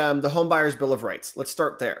 like the Home Buyers Bill of Rights. Let's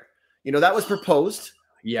start there. You know, that was proposed.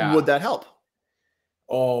 Yeah. Would that help?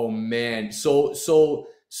 Oh man. So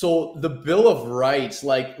the Bill of Rights,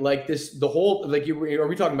 like this, the whole, like, are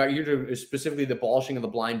we talking about, you're specifically the abolishing of the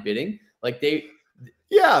blind bidding? Like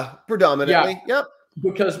yeah, predominantly. Yeah. Yep.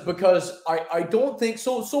 Because I don't think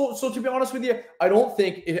so. To be honest with you, I don't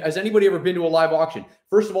think, has anybody ever been to a live auction?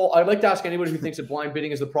 First of all, I'd like to ask anybody who thinks that blind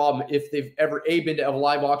bidding is the problem, if they've ever been to a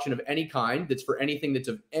live auction of any kind that's for anything that's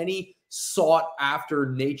of any sought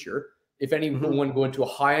after nature. If anyone go into a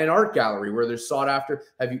high-end art gallery where they're sought after,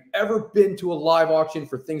 have you ever been to a live auction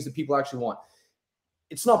for things that people actually want?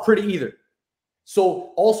 It's not pretty either.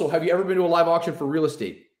 So also, have you ever been to a live auction for real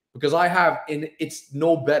estate? Because I have, and it's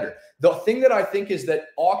no better. The thing that I think is that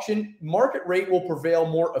auction market rate will prevail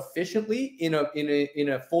more efficiently in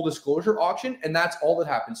a full disclosure auction, and that's all that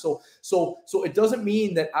happens. So it doesn't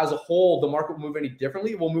mean that as a whole the market will move any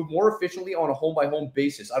differently. It will move more efficiently on a home by home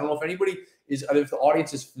basis. I don't know if anybody is, if the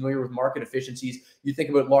audience is familiar with market efficiencies. You think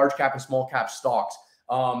about large cap and small cap stocks.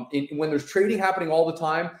 When there's trading happening all the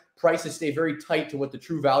time, prices stay very tight to what the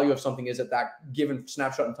true value of something is at that given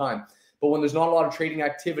snapshot in time. But when there's not a lot of trading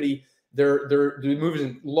activity, they're moving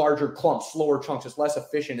in larger clumps, slower chunks. It's less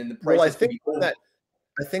efficient, and the price. Well,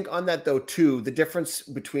 I think on that though too, the difference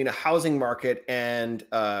between a housing market and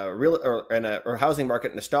a housing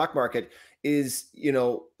market and a stock market is, you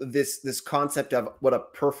know, this concept of what a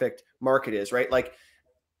perfect market is, right? Like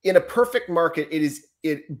in a perfect market,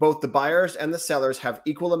 both the buyers and the sellers have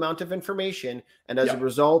equal amount of information, and as a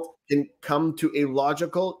result can come to a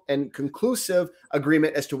logical and conclusive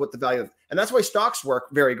agreement as to what the value of. And that's why stocks work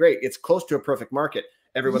very great. It's close to a perfect market.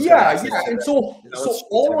 Everyone's And so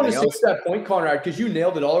all I want to say to that point, Conrad, because you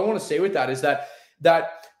nailed it. All I want to say with that is that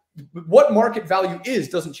what market value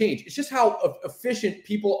doesn't change. It's just how efficient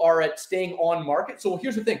people are at staying on market. So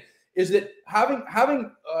here's the thing: is that having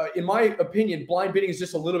in my opinion, blind bidding is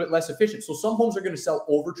just a little bit less efficient. So some homes are going to sell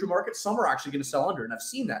over true market, some are actually going to sell under, and I've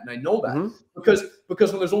seen that, and I know that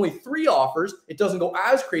because when there's only 3 offers, it doesn't go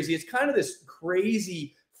as crazy. It's kind of this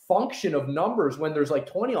crazy function of numbers when there's like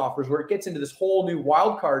 20 offers, where it gets into this whole new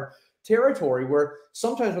wild card territory, where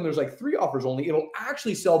sometimes when there's like 3 offers only, it'll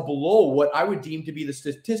actually sell below what I would deem to be the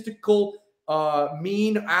statistical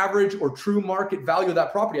mean, average, or true market value of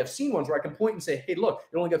that property. I've seen ones where I can point and say, hey, look,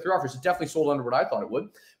 it only got 3 offers. It definitely sold under what I thought it would.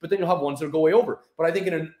 But then you'll have ones that go way over. But I think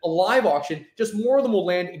in a live auction, just more of them will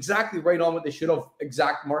land exactly right on what they should have,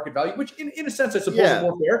 exact market value, which in a sense, I suppose is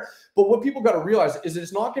more fair. But what people got to realize is that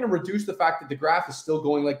it's not going to reduce the fact that the graph is still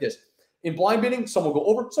going like this. In blind bidding, some will go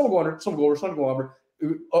over, some will go under, some will go over, some will go over.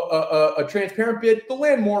 A transparent bid, they'll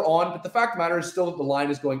land more on, but the fact of the matter is still that the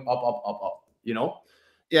line is going up, up, up, up, you know?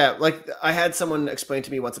 Yeah, like I had someone explain to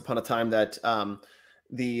me once upon a time that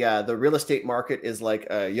the real estate market is like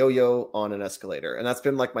a yo-yo on an escalator, and that's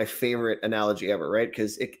been like my favorite analogy ever, right?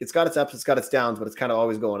 Because it's got its ups, it's got its downs, but it's kind of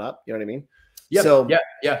always going up. You know what I mean? Yeah. So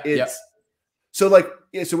So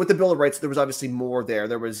so with the Bill of Rights, there was obviously more there.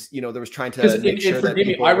 There was trying to make sure that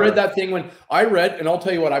people I read that thing when I read, and I'll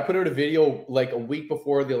tell you what, I put out a video like a week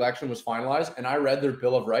before the election was finalized, and I read their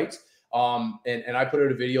Bill of Rights. And I put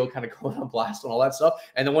out a video kind of going on blast and all that stuff.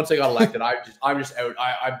 And then once I got elected, I'm just out.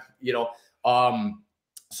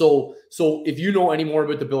 So if you know any more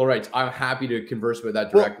about the Bill of Rights, I'm happy to converse about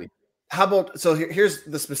that directly. Well, how about, so here's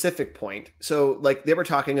the specific point. So like they were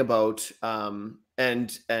talking about,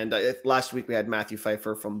 and last week we had Matthew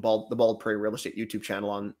Pfeiffer from the Bald Prairie Real Estate YouTube channel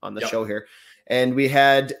on the show here. And we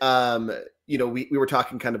had, you know, we were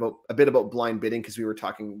talking kind of a bit about blind bidding, because we were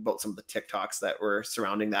talking about some of the TikToks that were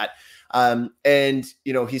surrounding that. And,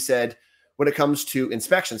 you know, he said, when it comes to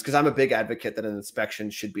inspections, because I'm a big advocate that an inspection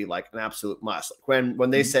should be like an absolute must. Like when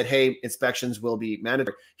they said, hey, inspections will be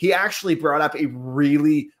mandatory, he actually brought up a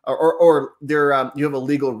really, or there, you have a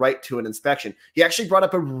legal right to an inspection. He actually brought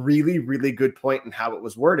up a really, really good point in how it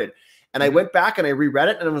was worded. And I went back and I reread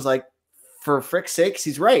it and I was like, for frick's sakes,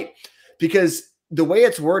 he's right. Because the way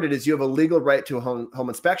it's worded is you have a legal right to a home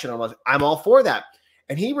inspection. I'm all for that.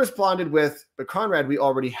 And he responded with, but Conrad, we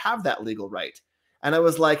already have that legal right. And I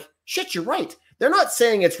was like, shit, you're right. They're not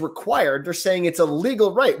saying it's required. They're saying it's a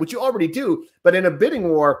legal right, which you already do. But in a bidding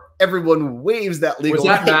war, everyone waives that legal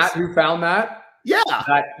right. Was that Matt who found that? Yeah.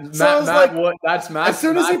 That's Matt. As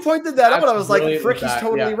soon as he pointed that out, I was like, frick, he's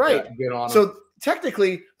totally right. So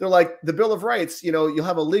technically, they're like, the Bill of Rights, you know, you'll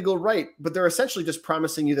have a legal right, but they're essentially just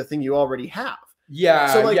promising you the thing you already have.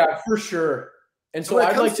 Yeah, so for sure. And so when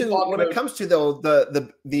it comes to though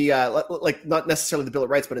like not necessarily the Bill of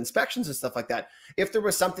Rights, but inspections and stuff like that, if there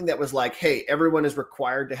was something that was like, hey, everyone is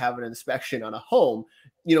required to have an inspection on a home,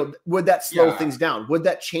 you know, would that slow things down? Would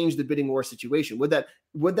that change the bidding war situation? Would that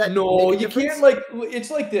no, you can't, like,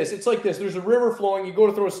 it's like this. There's a river flowing, you go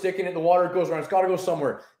to throw a stick in it, the water goes around, it's got to go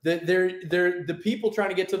somewhere. The people trying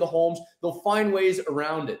to get to the homes, they'll find ways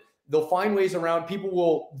around it. People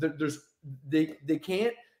will, they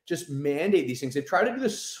can't just mandate these things. They've tried to do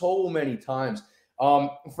this so many times.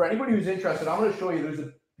 For anybody who's interested, I'm going to show you, there's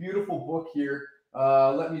a beautiful book here.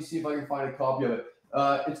 Let me see if I can find a copy of it.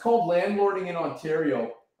 It's called Landlording in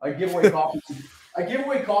Ontario. I give away copies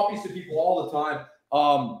to people all the time.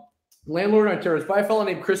 Landlord in Ontario. It's by a fellow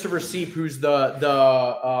named Christopher Seep, who's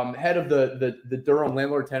the head of the Durham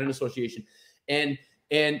Landlord Tenant Association. And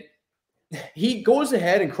he goes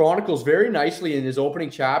ahead and chronicles very nicely in his opening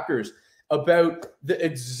chapters about the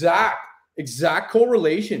exact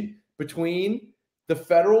correlation between the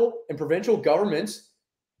federal and provincial governments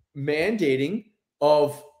mandating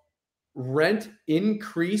of rent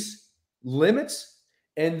increase limits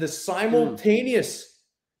and the simultaneous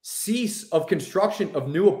cease of construction of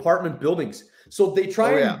new apartment buildings. So they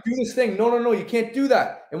try and do this thing. No, you can't do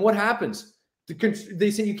that. And what happens?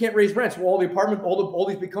 They say you can't raise rents. Well, all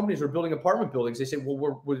these big companies are building apartment buildings. They say, well,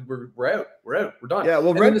 we're out, we're done. Yeah,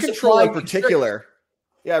 well, rent control in particular.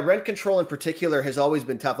 Yeah, rent control in particular has always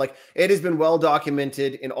been tough. Like, it has been well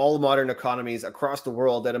documented in all modern economies across the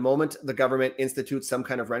world that a moment the government institutes some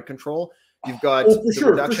kind of rent control, you've got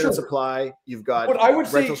reduction in supply, you've got. But I would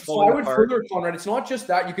say, further, Conrad, it's not just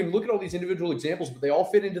that. You can look at all these individual examples, but they all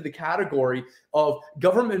fit into the category of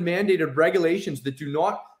government mandated regulations that do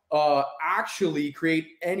not actually create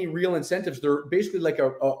any real incentives. They're basically like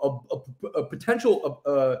a potential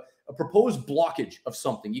a proposed blockage of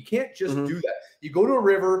something. You can't just do that. You go to a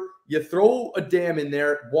river, you throw a dam in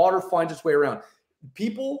there, water finds its way around.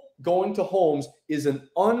 People going to homes is an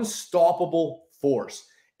unstoppable force.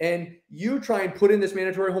 And you try and put in this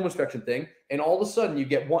mandatory home inspection thing, and all of a sudden you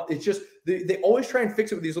get one. It's just they always try and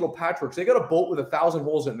fix it with these little patchworks. They got a boat with 1,000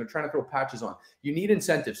 holes in it, and they're trying to throw patches on. You need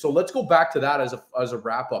incentives. So let's go back to that as a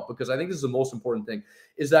wrap up, because I think this is the most important thing.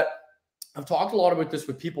 Is that I've talked a lot about this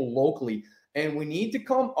with people locally, and we need to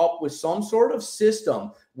come up with some sort of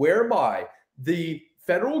system whereby the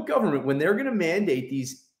federal government, when they're going to mandate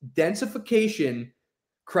these densification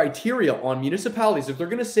criteria on municipalities, if they're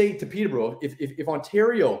going to say to Peterborough, if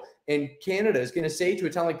Ontario and Canada is going to say to a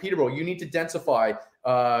town like Peterborough, you need to densify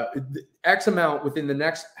X amount within the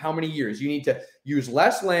next how many years, you need to use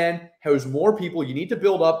less land, house more people, you need to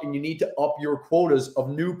build up, and you need to up your quotas of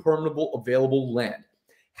new permittable available land.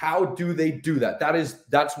 How do they do that?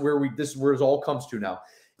 That's where this is where it all comes to now.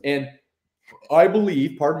 And I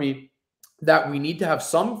believe, that we need to have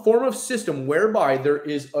some form of system whereby there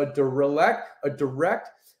is a direct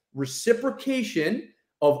reciprocation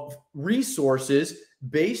of resources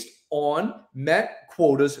based on met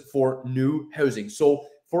quotas for new housing. So,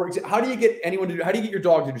 for example, how do you get your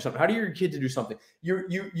dog to do something? How do you get your kid to do something?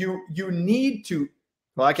 You need to.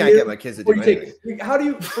 Well, I can't get my kids to do anything. How do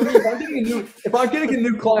you? For me, if I'm getting a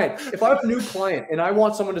new client, if I have a new client and I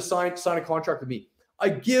want someone to sign a contract with me, I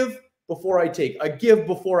give before I take, I give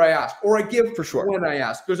before I ask, or I give for sure when I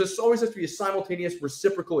ask. There's always has to be a simultaneous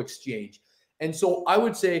reciprocal exchange. And so I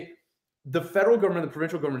would say the federal government, the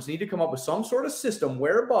provincial governments need to come up with some sort of system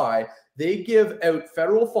whereby they give out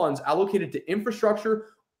federal funds allocated to infrastructure,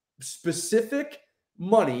 specific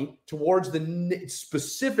money towards the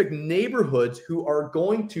specific neighborhoods who are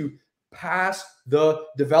going to pass the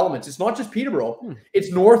developments. It's not just Peterborough.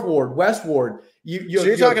 It's North Ward, West Ward. So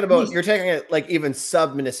you're talking about, you're taking it like even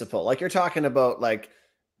sub-municipal. Like you're talking about like,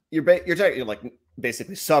 you're talking like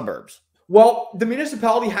basically suburbs. Well, the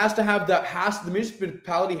municipality has to have that. The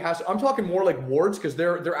municipality has. I'm talking more like wards, because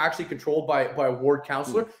they're actually controlled by a ward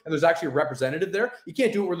councillor, and there's actually a representative there. You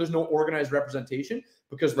can't do it where there's no organized representation,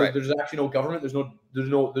 because there's actually no government. There's no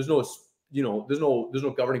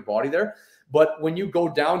governing body there. But when you go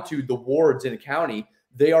down to the wards in a county,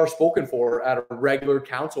 they are spoken for at a regular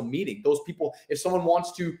council meeting. Those people, if someone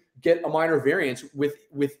wants to get a minor variance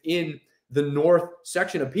within the north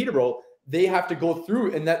section of Peterborough, they have to go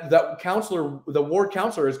through, and that counselor, the ward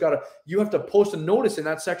counselor, you have to post a notice in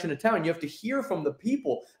that section of town. You have to hear from the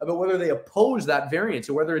people about whether they oppose that variance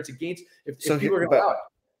or whether it's against, if people are going to allow it.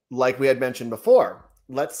 Like we had mentioned before,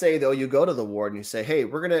 let's say though you go to the ward and you say, hey,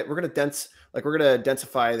 we're gonna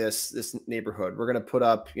densify this neighborhood. We're gonna put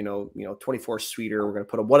up 24 suiter. We're gonna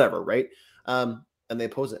put up whatever, right? And they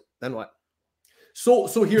oppose it. Then what? So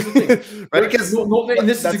here's the thing, right? Because and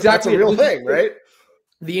this is exactly a real thing, right?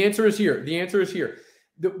 The answer is here. The answer is here.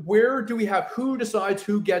 Where do we have, who decides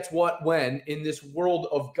who gets what when in this world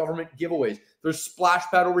of government giveaways? There's splash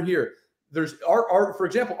pad over here. There's for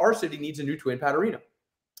example, our city needs a new twin pad arena.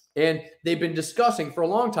 And they've been discussing for a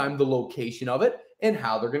long time the location of it and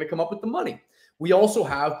how they're going to come up with the money. We also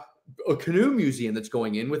have a canoe museum that's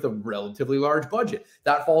going in with a relatively large budget.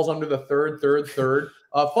 That falls under the third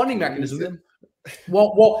funding mechanism.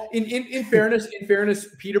 Well, in fairness,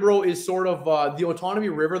 Peterborough is sort of the Autonomy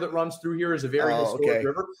River that runs through here is a very historic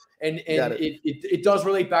river, and it does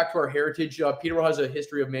relate back to our heritage. Peterborough has a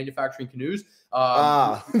history of manufacturing canoes.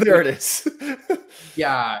 There it is.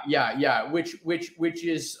 yeah. Which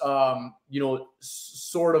is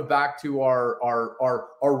sort of back to our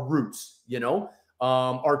roots,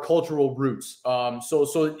 our cultural roots.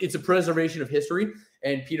 So it's a preservation of history.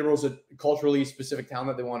 And Peterborough's a culturally specific town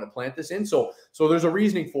that they want to plant this in. So there's a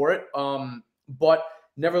reasoning for it. But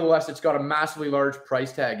nevertheless, it's got a massively large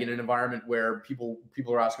price tag in an environment where people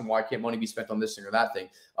are asking, why can't money be spent on this thing or that thing?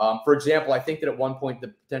 For example, I think that at one point, the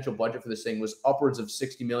potential budget for this thing was upwards of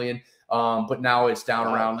 60 million. But now it's down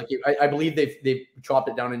around, I believe they've chopped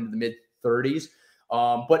it down into the mid 30s.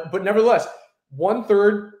 But nevertheless,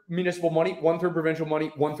 1/3 municipal money, 1/3 provincial money,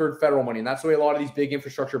 1/3 federal money. And that's the way a lot of these big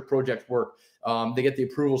infrastructure projects work. They get the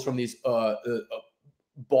approvals from these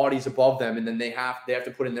bodies above them, and then they have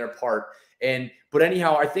to put in their part. But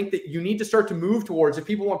anyhow, I think that you need to start to move towards, if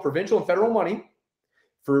people want provincial and federal money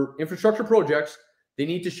for infrastructure projects, they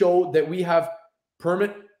need to show that we have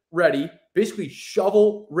permit ready, basically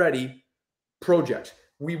shovel ready projects.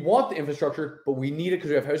 We want the infrastructure, but we need it because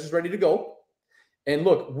we have houses ready to go. And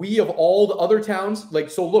look, we of all the other towns,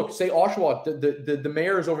 say Oshawa, the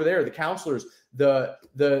mayors over there, the councillors, the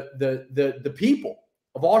people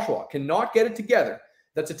of Oshawa cannot get it together.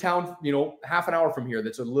 That's a town, half an hour from here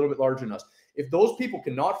that's a little bit larger than us. If those people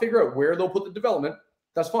cannot figure out where they'll put the development,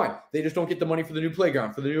 that's fine. They just don't get the money for the new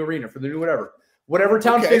playground, for the new arena, for the new whatever. Whatever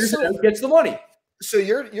town figures it out gets the money. So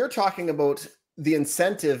you're talking about the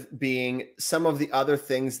incentive being some of the other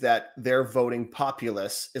things that their voting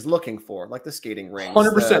populace is looking for, like the skating rinks,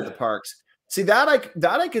 100%. The parks. See, that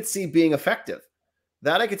I could see being effective.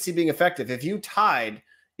 If you tied,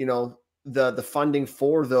 the funding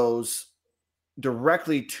for those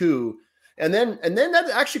directly to, and then that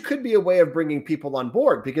actually could be a way of bringing people on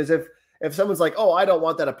board, because if someone's like, oh, I don't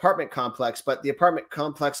want that apartment complex, but the apartment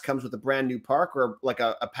complex comes with a brand new park or like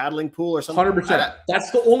a paddling pool or something. 100%.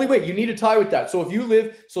 That's the only way. You need to tie with that. So if you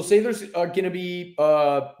live, say there's going to be,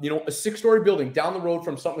 a 6-story building down the road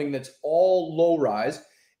from something that's all low rise,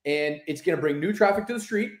 and it's going to bring new traffic to the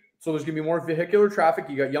street. So there's going to be more vehicular traffic.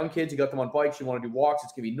 You got young kids, you got them on bikes, you want to do walks.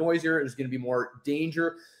 It's going to be noisier. There's going to be more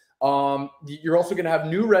danger. You're also going to have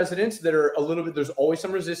new residents that are there's always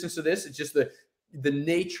some resistance to this. It's just the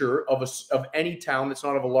nature of any town that's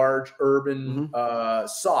not of a large urban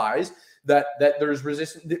size that there's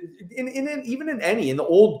resistance even in the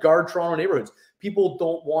old guard Toronto neighborhoods. People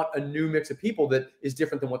don't want a new mix of people that is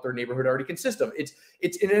different than what their neighborhood already consists of. It's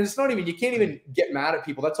not even, you can't even get mad at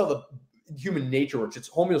people. That's how the human nature works. It's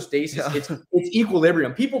homeostasis. Yeah. It's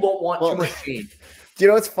equilibrium. People don't want too much change. Do you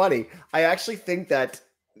know what's funny? I actually think that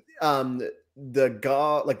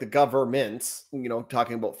the governments,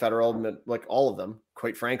 talking about federal, like all of them,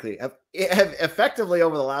 quite frankly, have effectively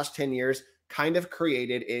over the last 10 years kind of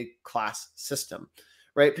created a class system,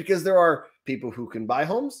 right? Because there are people who can buy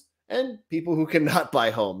homes and people who cannot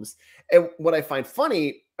buy homes. And what I find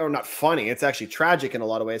funny, or not funny, it's actually tragic in a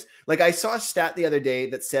lot of ways. Like I saw a stat the other day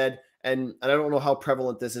that said and I don't know how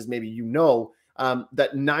prevalent this is, maybe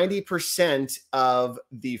that 90% of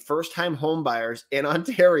the first-time home buyers in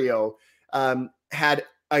Ontario had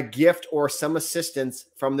a gift or some assistance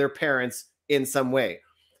from their parents in some way.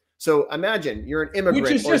 So imagine you're an immigrant.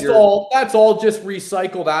 Which is just that's all just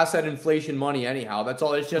recycled asset inflation money anyhow. That's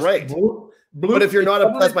all. It's just right. But if you're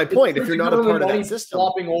not that's my point. If you're not a part of that system,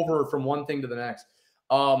 flopping over from one thing to the next.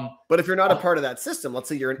 But if you're not a part of that system, let's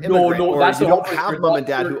say you're an immigrant, or you don't have mom and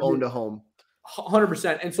dad who owned a home.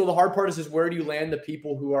 100%. And so the hard part is where do you land the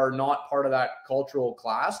people who are not part of that cultural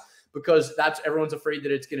class? Because everyone's afraid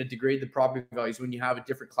that it's going to degrade the property values when you have a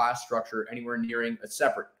different class structure anywhere nearing a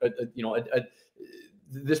separate,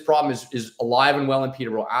 this problem is alive and well in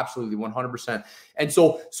Peterborough. Absolutely. 100%. And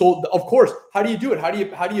so of course, how do you do it? How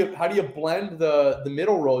do you blend the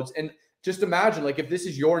middle roads? And just imagine, like, if this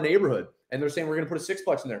is your neighborhood and they're saying we're going to put a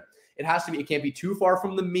sixplex in there, it can't be too far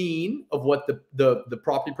from the mean of what the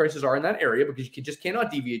property prices are in that area, because you just cannot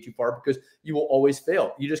deviate too far, because you will always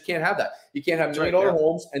fail. You just can't have that. You can't have $1 million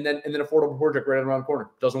homes and then affordable project right around the corner.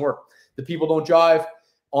 It doesn't work. The people don't jive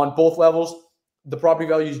on both levels. The property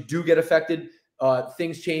values do get affected.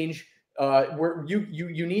 Things change. Where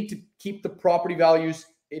you need to keep the property values.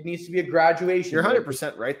 It needs to be a graduation. You're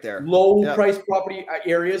 100% right there. Low price property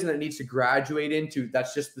areas, and it needs to graduate into.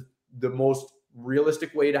 That's just the most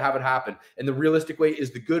realistic way to have it happen. And the realistic way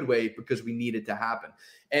is the good way, because we need it to happen.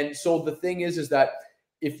 And so the thing is that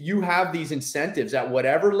if you have these incentives at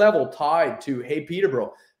whatever level tied to, hey,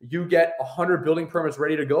 Peterborough, you get 100 building permits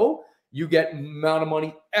ready to go, you get amount of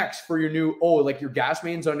money X for your new, like your gas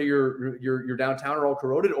mains under your downtown are all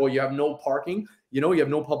corroded, or you have no parking, you have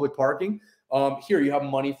no public parking. Here you have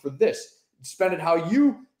money for this. Spend it how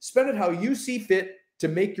you see fit to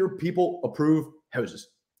make your people approve houses.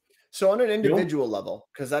 So on an individual level,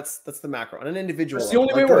 because that's the macro. On an individual level, the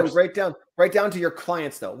only way it works. Right down to your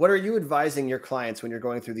clients, though. What are you advising your clients when you're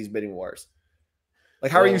going through these bidding wars?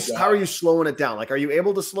 Like, how are you slowing it down? Like, are you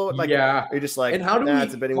able to slow it? Like, are you just like, and how do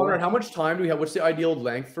it's a bidding war? How much time do we have? What's the ideal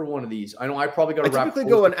length for one of these? I know I probably got to wrap. Typically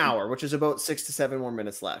go an hour, which is about 6 to 7 more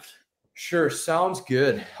minutes left. Sure, sounds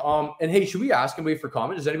good. And hey, should we ask anybody for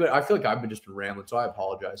comment? Does anybody? I feel like I've just been rambling, so I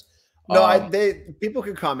apologize. No, people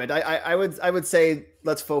can comment. I would say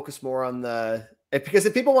let's focus more on because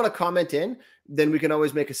if people want to comment in, then we can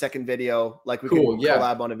always make a second video. Like we can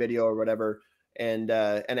collab on a video or whatever, and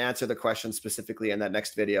answer the question specifically in that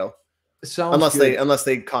next video. Sounds unless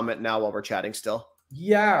they comment now while we're chatting still.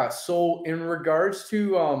 Yeah. So in regards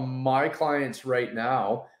to my clients right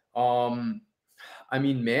now, I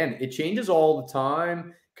mean, man, it changes all the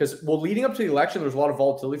time. Because, leading up to the election, there's a lot of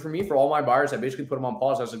volatility for me. For all my buyers, I basically put them on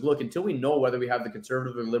pause. I was like, look, until we know whether we have the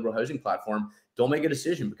conservative or liberal housing platform, don't make a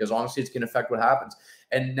decision, because honestly, it's going to affect what happens.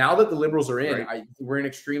 And now that the liberals are in, we're in an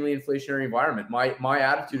extremely inflationary environment. My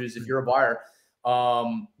attitude is, if you're a buyer,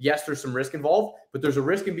 yes, there's some risk involved, but there's a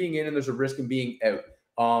risk in being in and there's a risk in being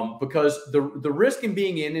out. Because the risk in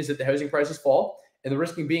being in is that the housing prices fall, and the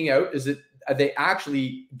risk in being out is that they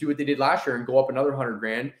actually do what they did last year and go up another 100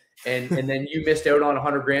 grand. And then you missed out on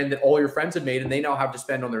 100 grand that all your friends had made, and they now have to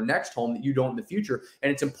spend on their next home that you don't in the future.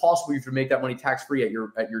 And it's impossible for you to make that money tax-free at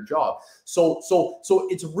your job. So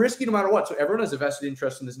it's risky no matter what. So everyone has a vested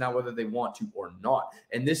interest in this now, whether they want to or not.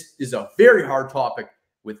 And this is a very hard topic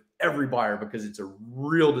with every buyer, because it's a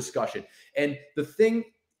real discussion. And the thing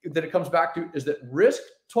that it comes back to is that risk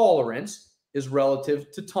tolerance is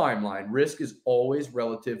relative to timeline. Risk is always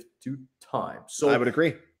relative to time. So I would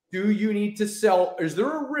agree. Do you need to sell? Is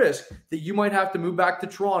there a risk that you might have to move back to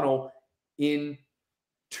Toronto in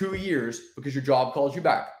 2 years because your job calls you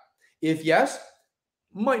back? If yes,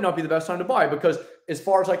 might not be the best time to buy, because as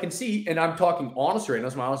far as I can see, and I'm talking honestly, and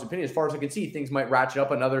that's my honest opinion, as far as I can see, things might ratchet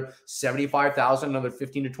up another 75,000, another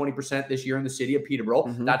 15 to 20% this year in the city of Peterborough.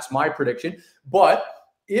 Mm-hmm. That's my prediction. But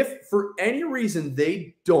if for any reason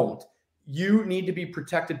they don't, you need to be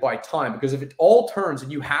protected by time, because if it all turns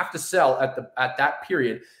and you have to sell at that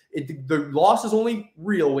period, the loss is only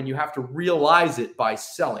real when you have to realize it by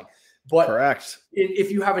selling. But correct.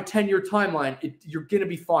 If you have a 10-year timeline, you're going to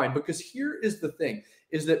be fine, because here is the thing,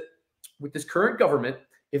 is that with this current government,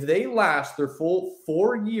 if they last their full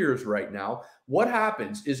 4 years right now, what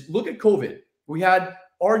happens is, look at COVID. We had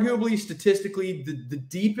arguably statistically the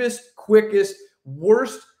deepest, quickest,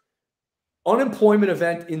 worst unemployment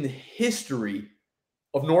event in the history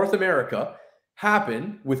of North America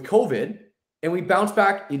happen with COVID, and we bounced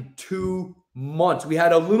back in 2 months. We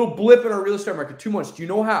had a little blip in our real estate market, 2 months. Do you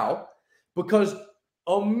know how? Because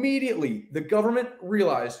immediately the government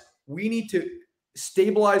realized we need to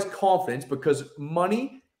stabilize confidence, because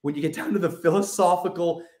money, when you get down to the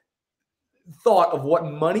philosophical thought of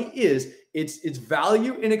what money is It's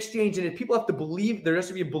value in exchange. And if people have to believe, there has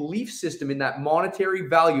to be a belief system in that monetary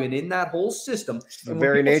value and in that whole system. It's the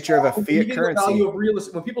very nature of a fiat currency.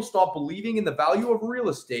 When people stop believing in the value of real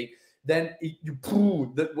estate, then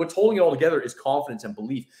what's holding it all together is confidence and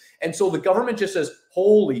belief. And so the government just says,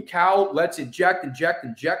 holy cow, let's inject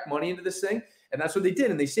money into this thing. And that's what they did,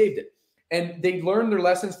 and they saved it. And they learned their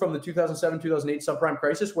lessons from the 2007, 2008 subprime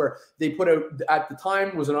crisis, where they put out, at the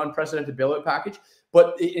time, was an unprecedented bailout package.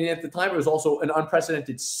 But at the time, it was also an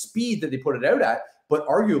unprecedented speed that they put it out at. But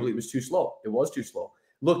arguably, it was too slow. It was too slow.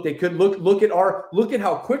 Look, they could look at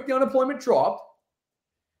how quick the unemployment dropped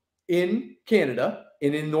in Canada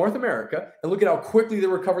and in North America, and look at how quickly they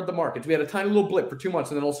recovered the markets. We had a tiny little blip for 2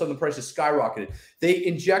 months, and then all of a sudden the prices skyrocketed. They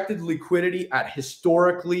injected liquidity at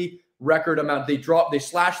historically record amount. They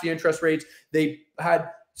slashed the interest rates. They had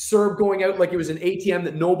CERB going out like it was an ATM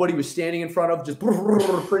that nobody was standing in front of, just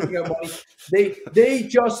printing out money. They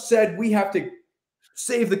just said, we have to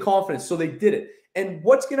save the confidence. So they did it. And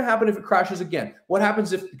what's going to happen if it crashes again? What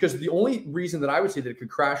happens if, because the only reason that I would say that it could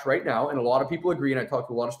crash right now, and a lot of people agree, and I talk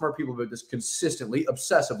to a lot of smart people about this consistently,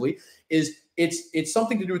 obsessively, is it's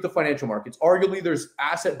something to do with the financial markets. Arguably, there's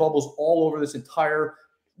asset bubbles all over this entire.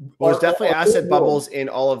 Well, there's definitely asset bubbles in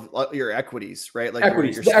all of your equities, right? Like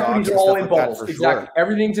equities. Your the equities are all in bubbles. Exactly. Sure.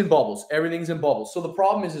 Everything's in bubbles. Everything's in bubbles. So the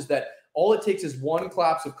problem is that all it takes is one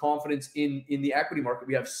collapse of confidence in the equity market.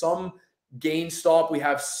 We have some GameStop. We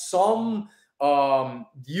have some,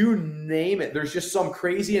 you name it. There's just some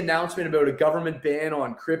crazy announcement about a government ban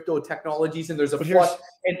on crypto technologies, and there's a flush.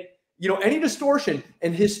 And any distortion,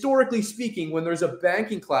 and historically speaking, when there's a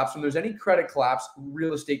banking collapse, when there's any credit collapse,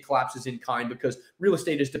 real estate collapses in kind, because real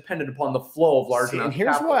estate is dependent upon the flow of large amounts of capital.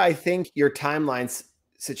 And here's why I think your timelines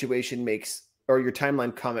situation makes, or your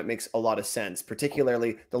timeline comment makes a lot of sense,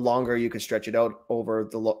 particularly the longer you can stretch it out over,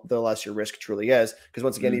 the less your risk truly is. Because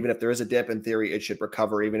once again, even if there is a dip, in theory, it should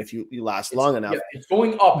recover, even if you last long enough. Yeah, it's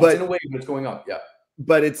going up. But, it's in a way, but it's going up. Yeah.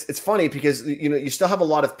 But it's funny because, you still have a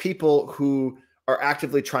lot of people who are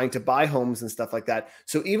actively trying to buy homes and stuff like that.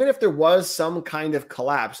 So even if there was some kind of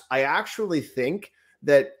collapse, I actually think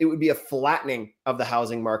that it would be a flattening of the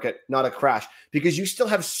housing market, not a crash, because you still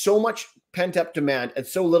have so much pent up demand and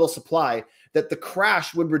so little supply that the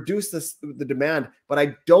crash would reduce the demand. But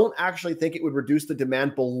I don't actually think it would reduce the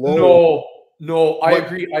demand below. No, I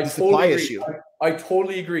agree. I totally agree. Issue. I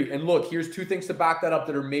totally agree. And look, here's two things to back that up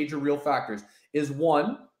that are major real factors. Is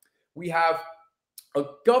one, we have a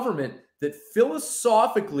government that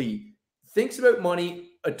philosophically thinks about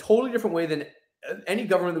money a totally different way than any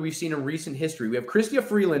government that we've seen in recent history. We have Chrystia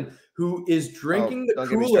Freeland, who is drinking the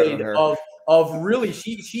Kool-Aid of really,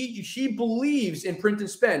 she believes in print and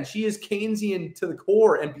spend. She is Keynesian to the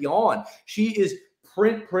core and beyond. She is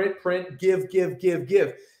print,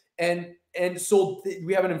 give. And so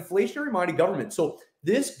we have an inflationary-minded government. So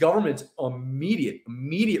this government's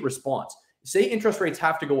immediate response, say interest rates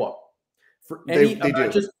have to go up. For any, they do.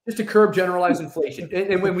 Just to curb generalized inflation.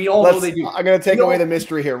 And when we all know they do. I'm going to take away the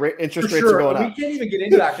mystery here. Interest rates are going up. We can't even get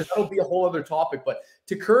into that because that'll be a whole other topic. But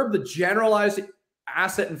to curb the generalized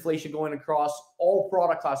asset inflation going across all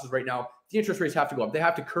product classes right now, the interest rates have to go up. They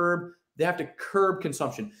have to curb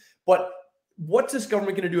consumption. But what's this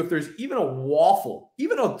government going to do if there's even a waffle,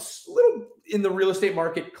 even a little in the real estate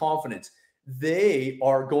market confidence? They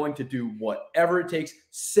are going to do whatever it takes,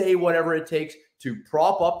 say whatever it takes to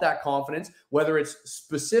prop up that confidence, whether it's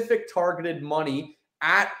specific targeted money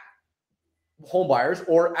at home buyers,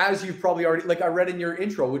 or as you've probably already, like I read in your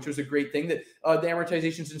intro, which was a great thing, that the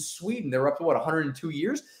amortizations in Sweden, they're up to 102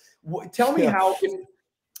 years. Tell me how,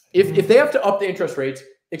 if they have to up the interest rates,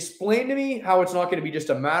 explain to me how it's not going to be just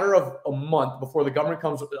a matter of a month before the government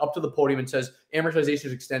comes up to the podium and says amortization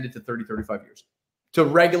is extended to 30, 35 years to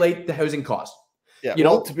regulate the housing cost. Yeah,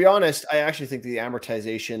 to be honest, I actually think the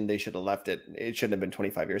amortization, they should have left it. It shouldn't have been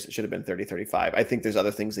 25 years. It should have been 30, 35. I think there's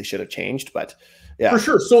other things they should have changed, but yeah. For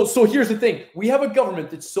sure. So here's the thing. We have a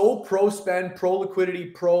government that's so pro-spend,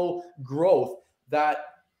 pro-liquidity, pro-growth that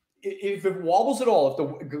if it wobbles at all, if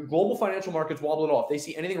the global financial markets wobble at all, if they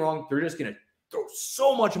see anything wrong, they're just going to throw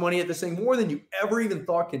so much money at this thing, more than you ever even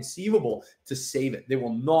thought conceivable, to save it. They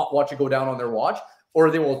will not watch it go down on their watch, or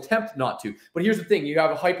they will attempt not to. But here's the thing. You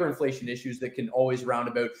have hyperinflation issues that can always round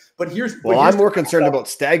about. But I'm more concerned about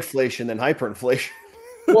stagflation than hyperinflation.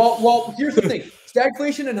 Well, here's the thing.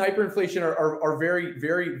 Stagflation and hyperinflation are very,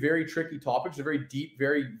 very, very tricky topics. They're very deep,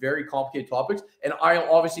 very, very complicated topics. And I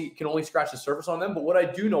obviously can only scratch the surface on them. But what I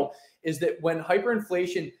do know is that when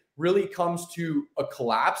hyperinflation really comes to a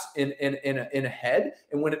collapse in a head,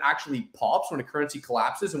 and when it actually pops, when a currency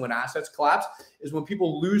collapses and when assets collapse, is when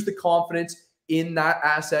people lose the confidence in that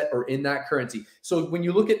asset or in that currency. So when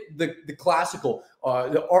you look at the classical,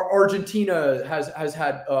 Argentina has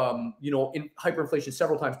had in hyperinflation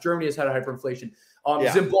several times. Germany has had a hyperinflation.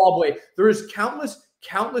 Zimbabwe, there is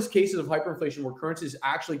countless cases of hyperinflation where currencies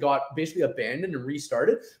actually got basically abandoned and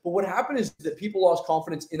restarted. But what happened is that people lost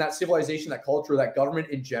confidence in that civilization, that culture, that government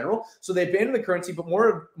in general. So they abandoned the currency, but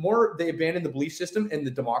more they abandoned the belief system and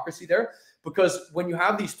the democracy there. Because when you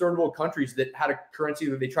have these third world countries that had a currency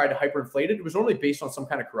that they tried to hyperinflate it was normally based on some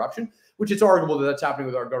kind of corruption, which it's arguable that that's happening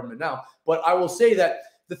with our government now. But I will say that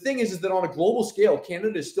the thing is that on a global scale,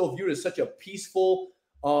 Canada is still viewed as such a peaceful,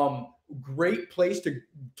 great place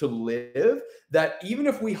to live, that even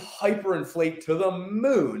if we hyperinflate to the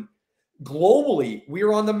moon, globally, we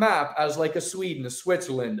are on the map as like a Sweden, a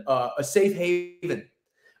Switzerland, a safe haven,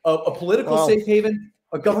 a political safe haven,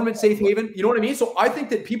 a government safe haven. You know what I mean? So I think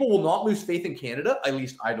that people will not lose faith in Canada. At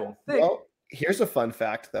least I don't think. Well, here's a fun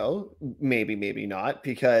fact, though. Maybe not,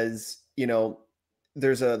 because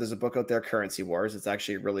there's a book out there, Currency Wars. It's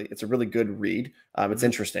actually it's a really good read. It's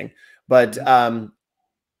interesting, but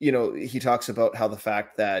he talks about how the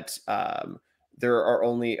fact that there are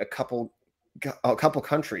only a couple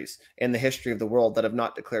countries in the history of the world that have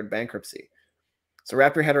not declared bankruptcy. So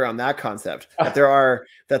wrap your head around that concept, that there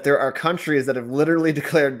are countries that have literally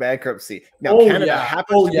declared bankruptcy. Now, Canada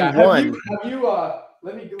happens to be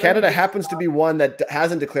one. Canada happens to be one that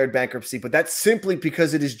hasn't declared bankruptcy, but that's simply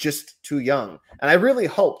because it is just too young. And I really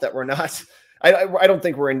hope that we're not. I don't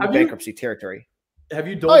think we're in bankruptcy territory. Have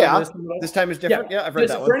you done this? This time is different. Yeah, I've read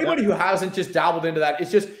that one. For anybody who hasn't just dabbled into that,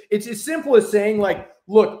 it's as simple as saying, like,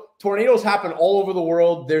 look, tornadoes happen all over the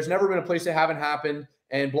world. There's never been a place they haven't happened,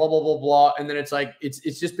 and blah, blah, blah, blah. And then it's like, it's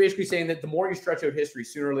just basically saying that the more you stretch out history,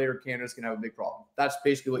 sooner or later, Canada's going to have a big problem. That's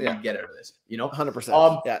basically what you get out of this,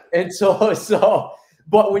 100%. Yeah. And so,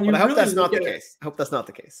 but when you I hope really that's not the case. I hope that's not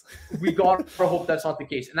the case. We got to hope that's not the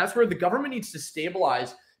case. And that's where the government needs to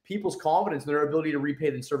stabilize people's confidence in their ability to repay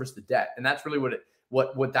and service the debt. And that's really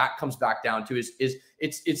what that comes back down to is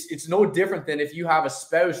it's no different than if you have a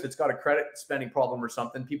spouse that's got a credit spending problem or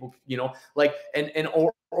something. People,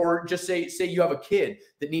 or just say you have a kid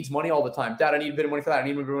that needs money all the time. Dad, I need a bit of money for that. I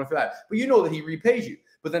need a bit of money for that. But you know that he repays you.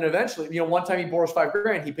 But then eventually, one time he borrows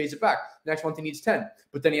 $5,000, he pays it back. Next month he needs 10,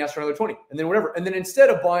 but then he asks for another 20, and then whatever. And then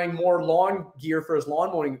instead of buying more lawn gear for his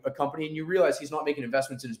lawn mowing company, and you realize he's not making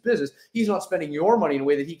investments in his business, he's not spending your money in a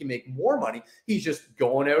way that he can make more money. He's just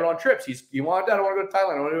going out on trips. You want that? I want to go to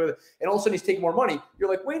Thailand. I want to do it. And all of a sudden he's taking more money. You're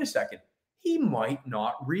like, wait a second, he might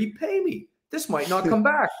not repay me. This might not come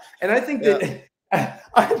back. And I think that.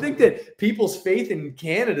 I think that people's faith in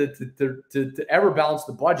Canada to ever balance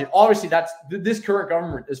the budget, obviously this current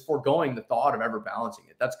government is foregoing the thought of ever balancing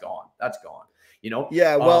it. That's gone.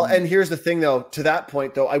 Yeah. Well, and here's the thing though, to that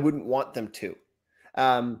point though, I wouldn't want them to,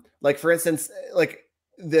 like for instance, like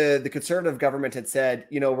the conservative government had said,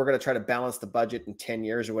 we're going to try to balance the budget in 10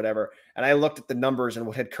 years or whatever. And I looked at the numbers and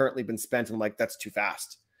what had currently been spent. And I'm like, that's too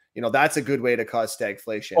fast. That's a good way to cause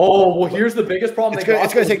stagflation. Oh, well, here's the biggest problem. It's going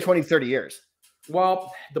to take 20, 30 years.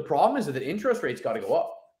 Well, the problem is that the interest rates got to go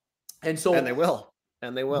up. And they will.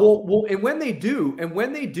 Well, and when they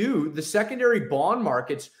do, the secondary bond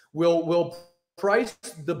markets will price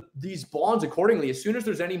these bonds accordingly. As soon as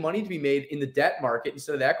there's any money to be made in the debt market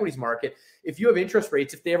instead of the equities market, if you have interest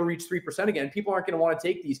rates, if they ever reach 3% again, people aren't going to want to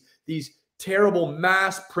take these terrible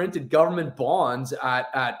mass printed government bonds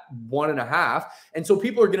at 1.5. And so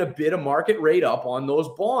people are going to bid a market rate up on those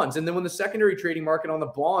bonds. And then when the secondary trading market on the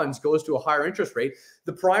bonds goes to a higher interest rate,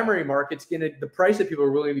 the primary market's the price that people are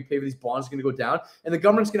willing to pay for these bonds is going to go down. And the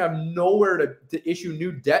government's going to have nowhere to issue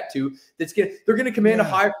new debt to. They're going to command a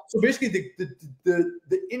higher. So basically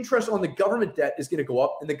the interest on the government debt is going to go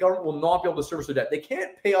up, and the government will not be able to service their debt. They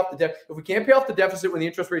can't pay off the debt. If we can't pay off the deficit when the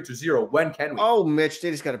interest rates are zero, when can we? Oh, Mitch, they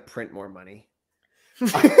just got to print more money.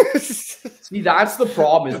 See, that's the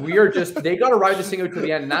problem. Is they got to ride this thing out to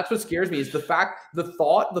the end, and that's what scares me. Is the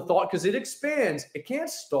thought, because it expands, it can't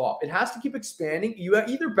stop. It has to keep expanding. You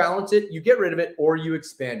either balance it, you get rid of it, or you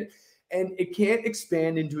expand it, and it can't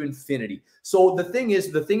expand into infinity. So the thing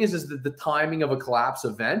is that the timing of a collapse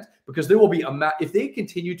event, because there will be if they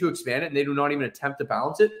continue to expand it and they do not even attempt to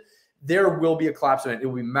balance it, there will be a collapse event. It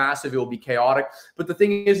will be massive. It will be chaotic. But the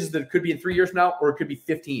thing is that it could be in 3 years from now, or it could be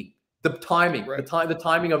 15. The timing, right. the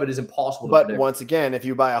timing of it is impossible to predict. Once again, if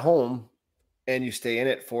you buy a home and you stay in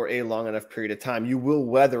it for a long enough period of time, you will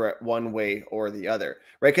weather it one way or the other,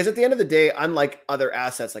 right? Because at the end of the day, unlike other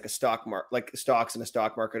assets like a stock market, like stocks in a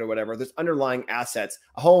stock market or whatever, there's underlying assets.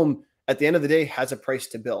 A home at the end of the day has a price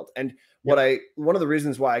to build. And one of the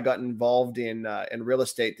reasons why I got involved in real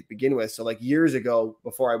estate to begin with, so like years ago,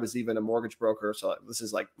 before I was even a mortgage broker, so this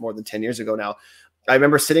is like more than 10 years ago now, I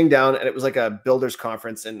remember sitting down, and it was like a builders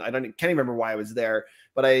conference, and can't even remember why I was there,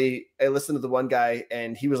 but I listened to the one guy,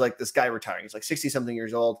 and he was like, this guy retiring. He's like 60 something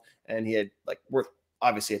years old, and he had like worth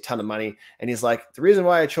obviously a ton of money. And he's like, the reason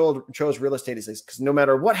why I chose real estate is because no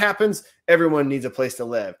matter what happens, everyone needs a place to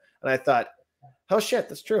live. And I thought, oh shit,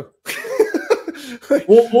 that's true.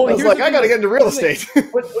 Well, I was like, I got to get into real estate.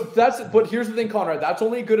 But here's the thing, Conrad, that's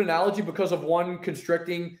only a good analogy because of one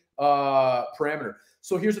constricting parameter.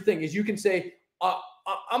 So here's the thing is you can say,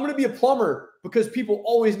 I'm going to be a plumber because people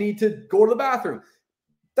always need to go to the bathroom.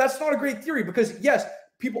 That's not a great theory because yes,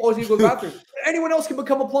 people always need to go to the bathroom. Anyone else can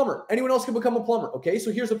become a plumber. Anyone else can become a plumber. Okay.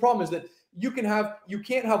 So here's the problem is that you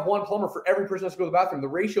can't have one plumber for every person that's to go to the bathroom. The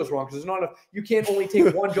ratio is wrong because there's not enough. You can't only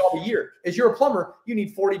take one job a year. As you're a plumber, you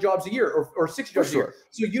need 40 jobs a year or 60 jobs a year.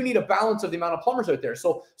 So you need a balance of the amount of plumbers out there.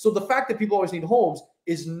 So the fact that people always need homes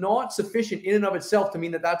is not sufficient in and of itself to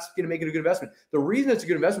mean that that's going to make it a good investment. The reason it's a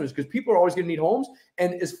good investment is because people are always going to need homes.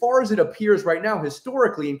 And as far as it appears right now,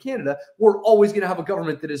 historically in Canada, we're always going to have a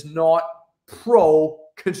government that is not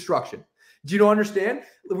pro-construction. Do you understand?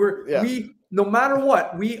 We no matter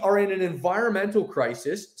what, we are in an environmental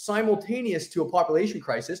crisis simultaneous to a population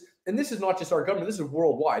crisis. And this is not just our government, this is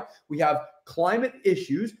worldwide. We have climate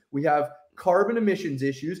issues, we have carbon emissions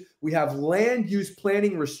issues, we have land use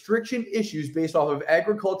planning restriction issues based off of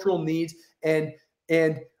agricultural needs and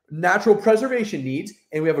natural preservation needs,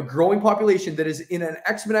 and we have a growing population that is in an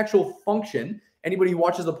exponential function. Anybody who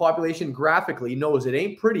watches the population graphically knows it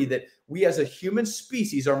ain't pretty that we as a human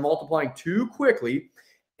species are multiplying too quickly,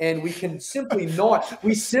 and we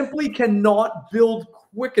simply cannot build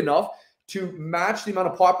quick enough to match the amount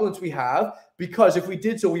of populace we have, because if we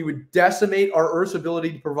did so, we would decimate our Earth's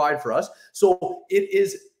ability to provide for us. So it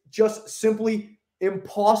is just simply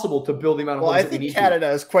impossible to build the amount of homes I that we think need. Canada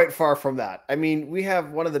is quite far from that. I mean, we have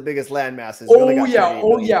one of the biggest land masses. We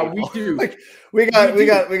do. Like, we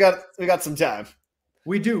got some time.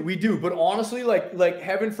 We do. But honestly, like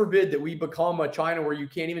heaven forbid that we become a China where you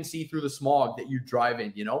can't even see through the smog that you drive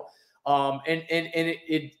in, you know? And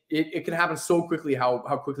it can happen so quickly how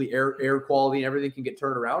quickly air quality and everything can get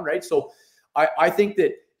turned around, right? So I think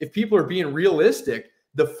that if people are being realistic,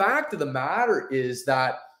 the fact of the matter is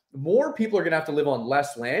that more people are going to have to live on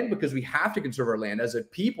less land because we have to conserve our land. As a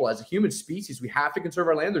people, as a human species, we have to conserve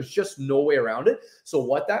our land. There's just no way around it. So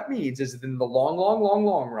what that means is that in the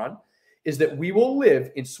long run is that we will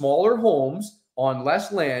live in smaller homes on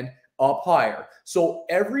less land up higher. So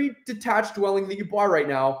every detached dwelling that you buy right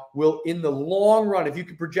now will, in the long run, if you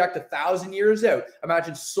could project 1,000 years out,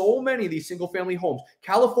 imagine so many of these single family homes.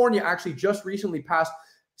 California actually just recently passed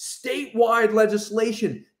statewide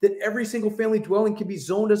legislation that every single family dwelling can be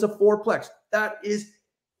zoned as a fourplex. That is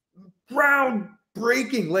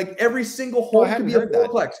groundbreaking. Like every single home can be a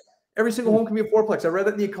fourplex. Every single home can be a fourplex. I read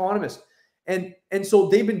that in The Economist. And so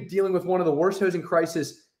they've been dealing with one of the worst housing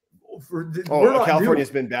crises. California's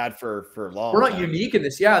been bad for long. We're not unique in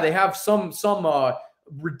this. Yeah, they have some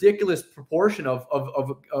ridiculous proportion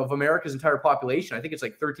of America's entire population. I think it's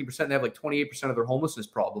like 13%. They have like 28% of their homelessness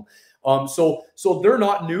problem. So they're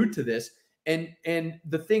not new to this. And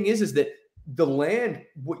the thing is that the land,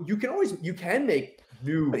 you can make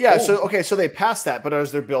new. Yeah. Homes. So they passed that, but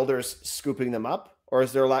is there builders scooping them up? Or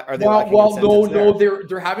is there no,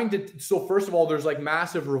 they're having to. So first of all, there's like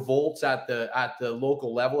massive revolts at the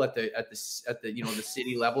local level, at the the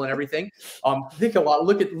city level and everything. Think a lot.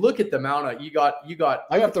 Look at the amount of you got.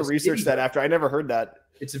 I have to research that after. I never heard that.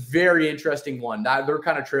 It's a very interesting one. They're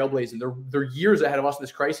kind of trailblazing. They're years ahead of us in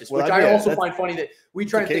this crisis, which I also find funny that we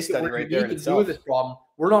try and think that we're unique in doing this problem.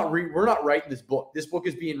 We're not writing this book. This book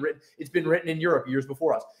is being written. It's been written in Europe years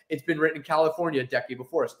before us. It's been written in California a decade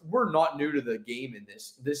before us. We're not new to the game in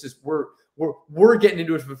this. This is we're getting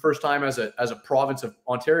into it for the first time as a province of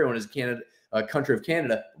Ontario and as Canada, a country of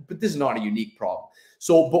Canada. But this is not a unique problem.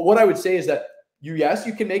 So, but what I would say is that you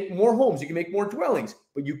can make more homes, you can make more dwellings,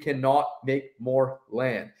 but you cannot make more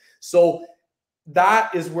land. So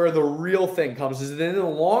that is where the real thing comes, is that in the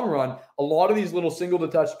long run, a lot of these little single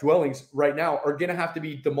detached dwellings right now are going to have to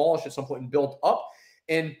be demolished at some point and built up.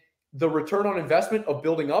 And the return on investment of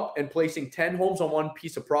building up and placing 10 homes on one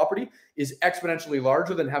piece of property is exponentially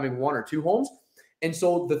larger than having one or two homes. And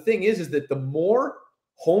so the thing is that the more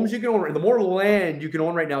homes you can own, the more land you can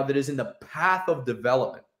own right now that is in the path of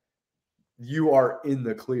development, you are in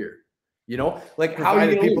the clear. Like how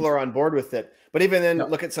many people are on board with it. But even then,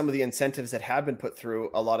 look at some of the incentives that have been put through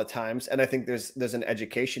a lot of times. And I think there's an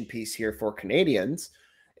education piece here for Canadians,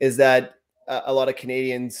 is that a lot of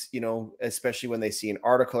Canadians, you know, especially when they see an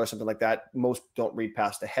article or something like that, most don't read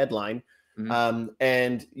past the headline.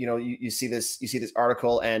 And you know, you see this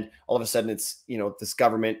article, and all of a sudden it's, you know, this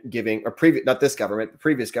government giving, or not this government,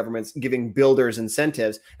 previous governments giving builders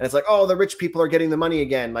incentives, and it's like, oh, the rich people are getting the money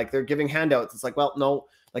again, like they're giving handouts. It's like, well, no,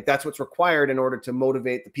 like that's what's required in order to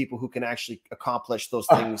motivate the people who can actually accomplish those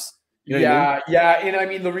things. You know what I mean? Yeah. And I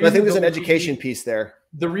mean, the reason I think there's an education piece there.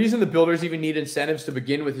 The reason the builders even need incentives to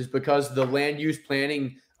begin with is because the land use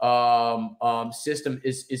planning system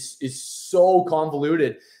is so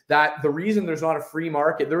convoluted that the reason there's not a free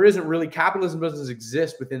market, there isn't really, capitalism doesn't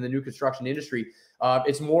exist within the new construction industry.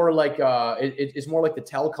 It's more like it's more like the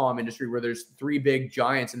telecom industry, where there's three big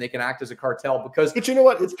giants and they can act as a cartel. But you know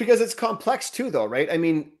what? It's because it's complex too, though, right? I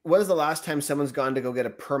mean, when is the last time someone's gone to go get a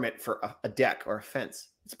permit for a deck or a fence?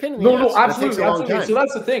 It's a pain in the ass. No, absolutely. So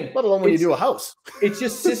that's the thing. Let alone when you do a house. It's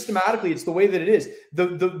just systematically, it's the way that it is.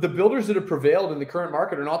 The builders that have prevailed in the current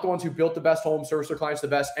market are not the ones who built the best homes, service their clients the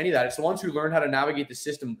best, any of that. It's the ones who learn how to navigate the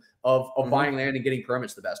system of buying land and getting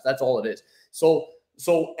permits the best. That's all it is.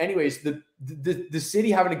 So anyways, the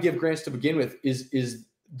city having to give grants to begin with is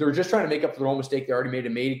they're just trying to make up for their own mistake they already made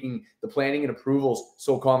in making the planning and approvals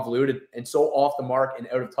so convoluted and so off the mark and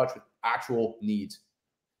out of touch with actual needs.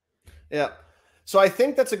 Yeah. So I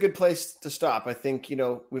think that's a good place to stop. I think, you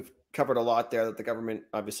know, we've covered a lot there that the government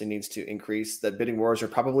obviously needs to increase. That bidding wars are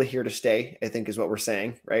probably here to stay, I think is what we're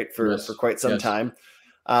saying, right? For quite some time.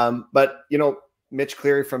 But, you know, Mitch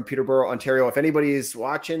Cleary from Peterborough, Ontario, if anybody is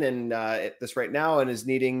watching and this right now and is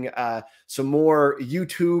needing some more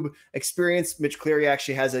YouTube experience, Mitch Cleary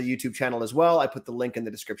actually has a YouTube channel as well. I put the link in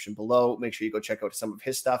the description below. Make sure you go check out some of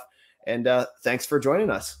his stuff. And thanks for joining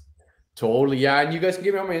us. Totally. Yeah. And you guys can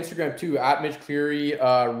get me on my Instagram too, at Mitch Cleary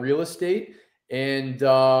Real Estate. And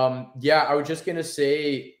yeah, I was just going to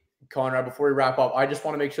say, Conrad, before we wrap up, I just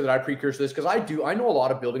want to make sure that I precursor this, because I know a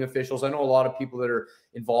lot of building officials. I know a lot of people that are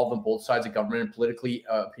involved on both sides of government and politically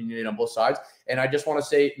opinionated on both sides. And I just want to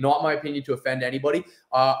say, not my opinion to offend anybody.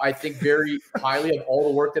 I think very highly of all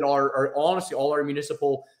the work that honestly, all our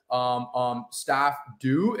municipal staff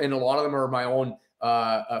do. And a lot of them are my own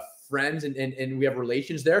friends and we have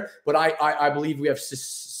relations there. But I believe we have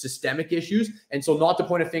systemic issues. And so, not to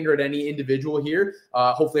point a finger at any individual here,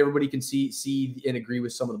 hopefully everybody can see and agree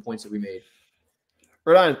with some of the points that we made.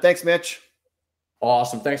 Right on. Thanks, Mitch.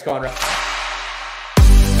 Awesome. Thanks, Conrad.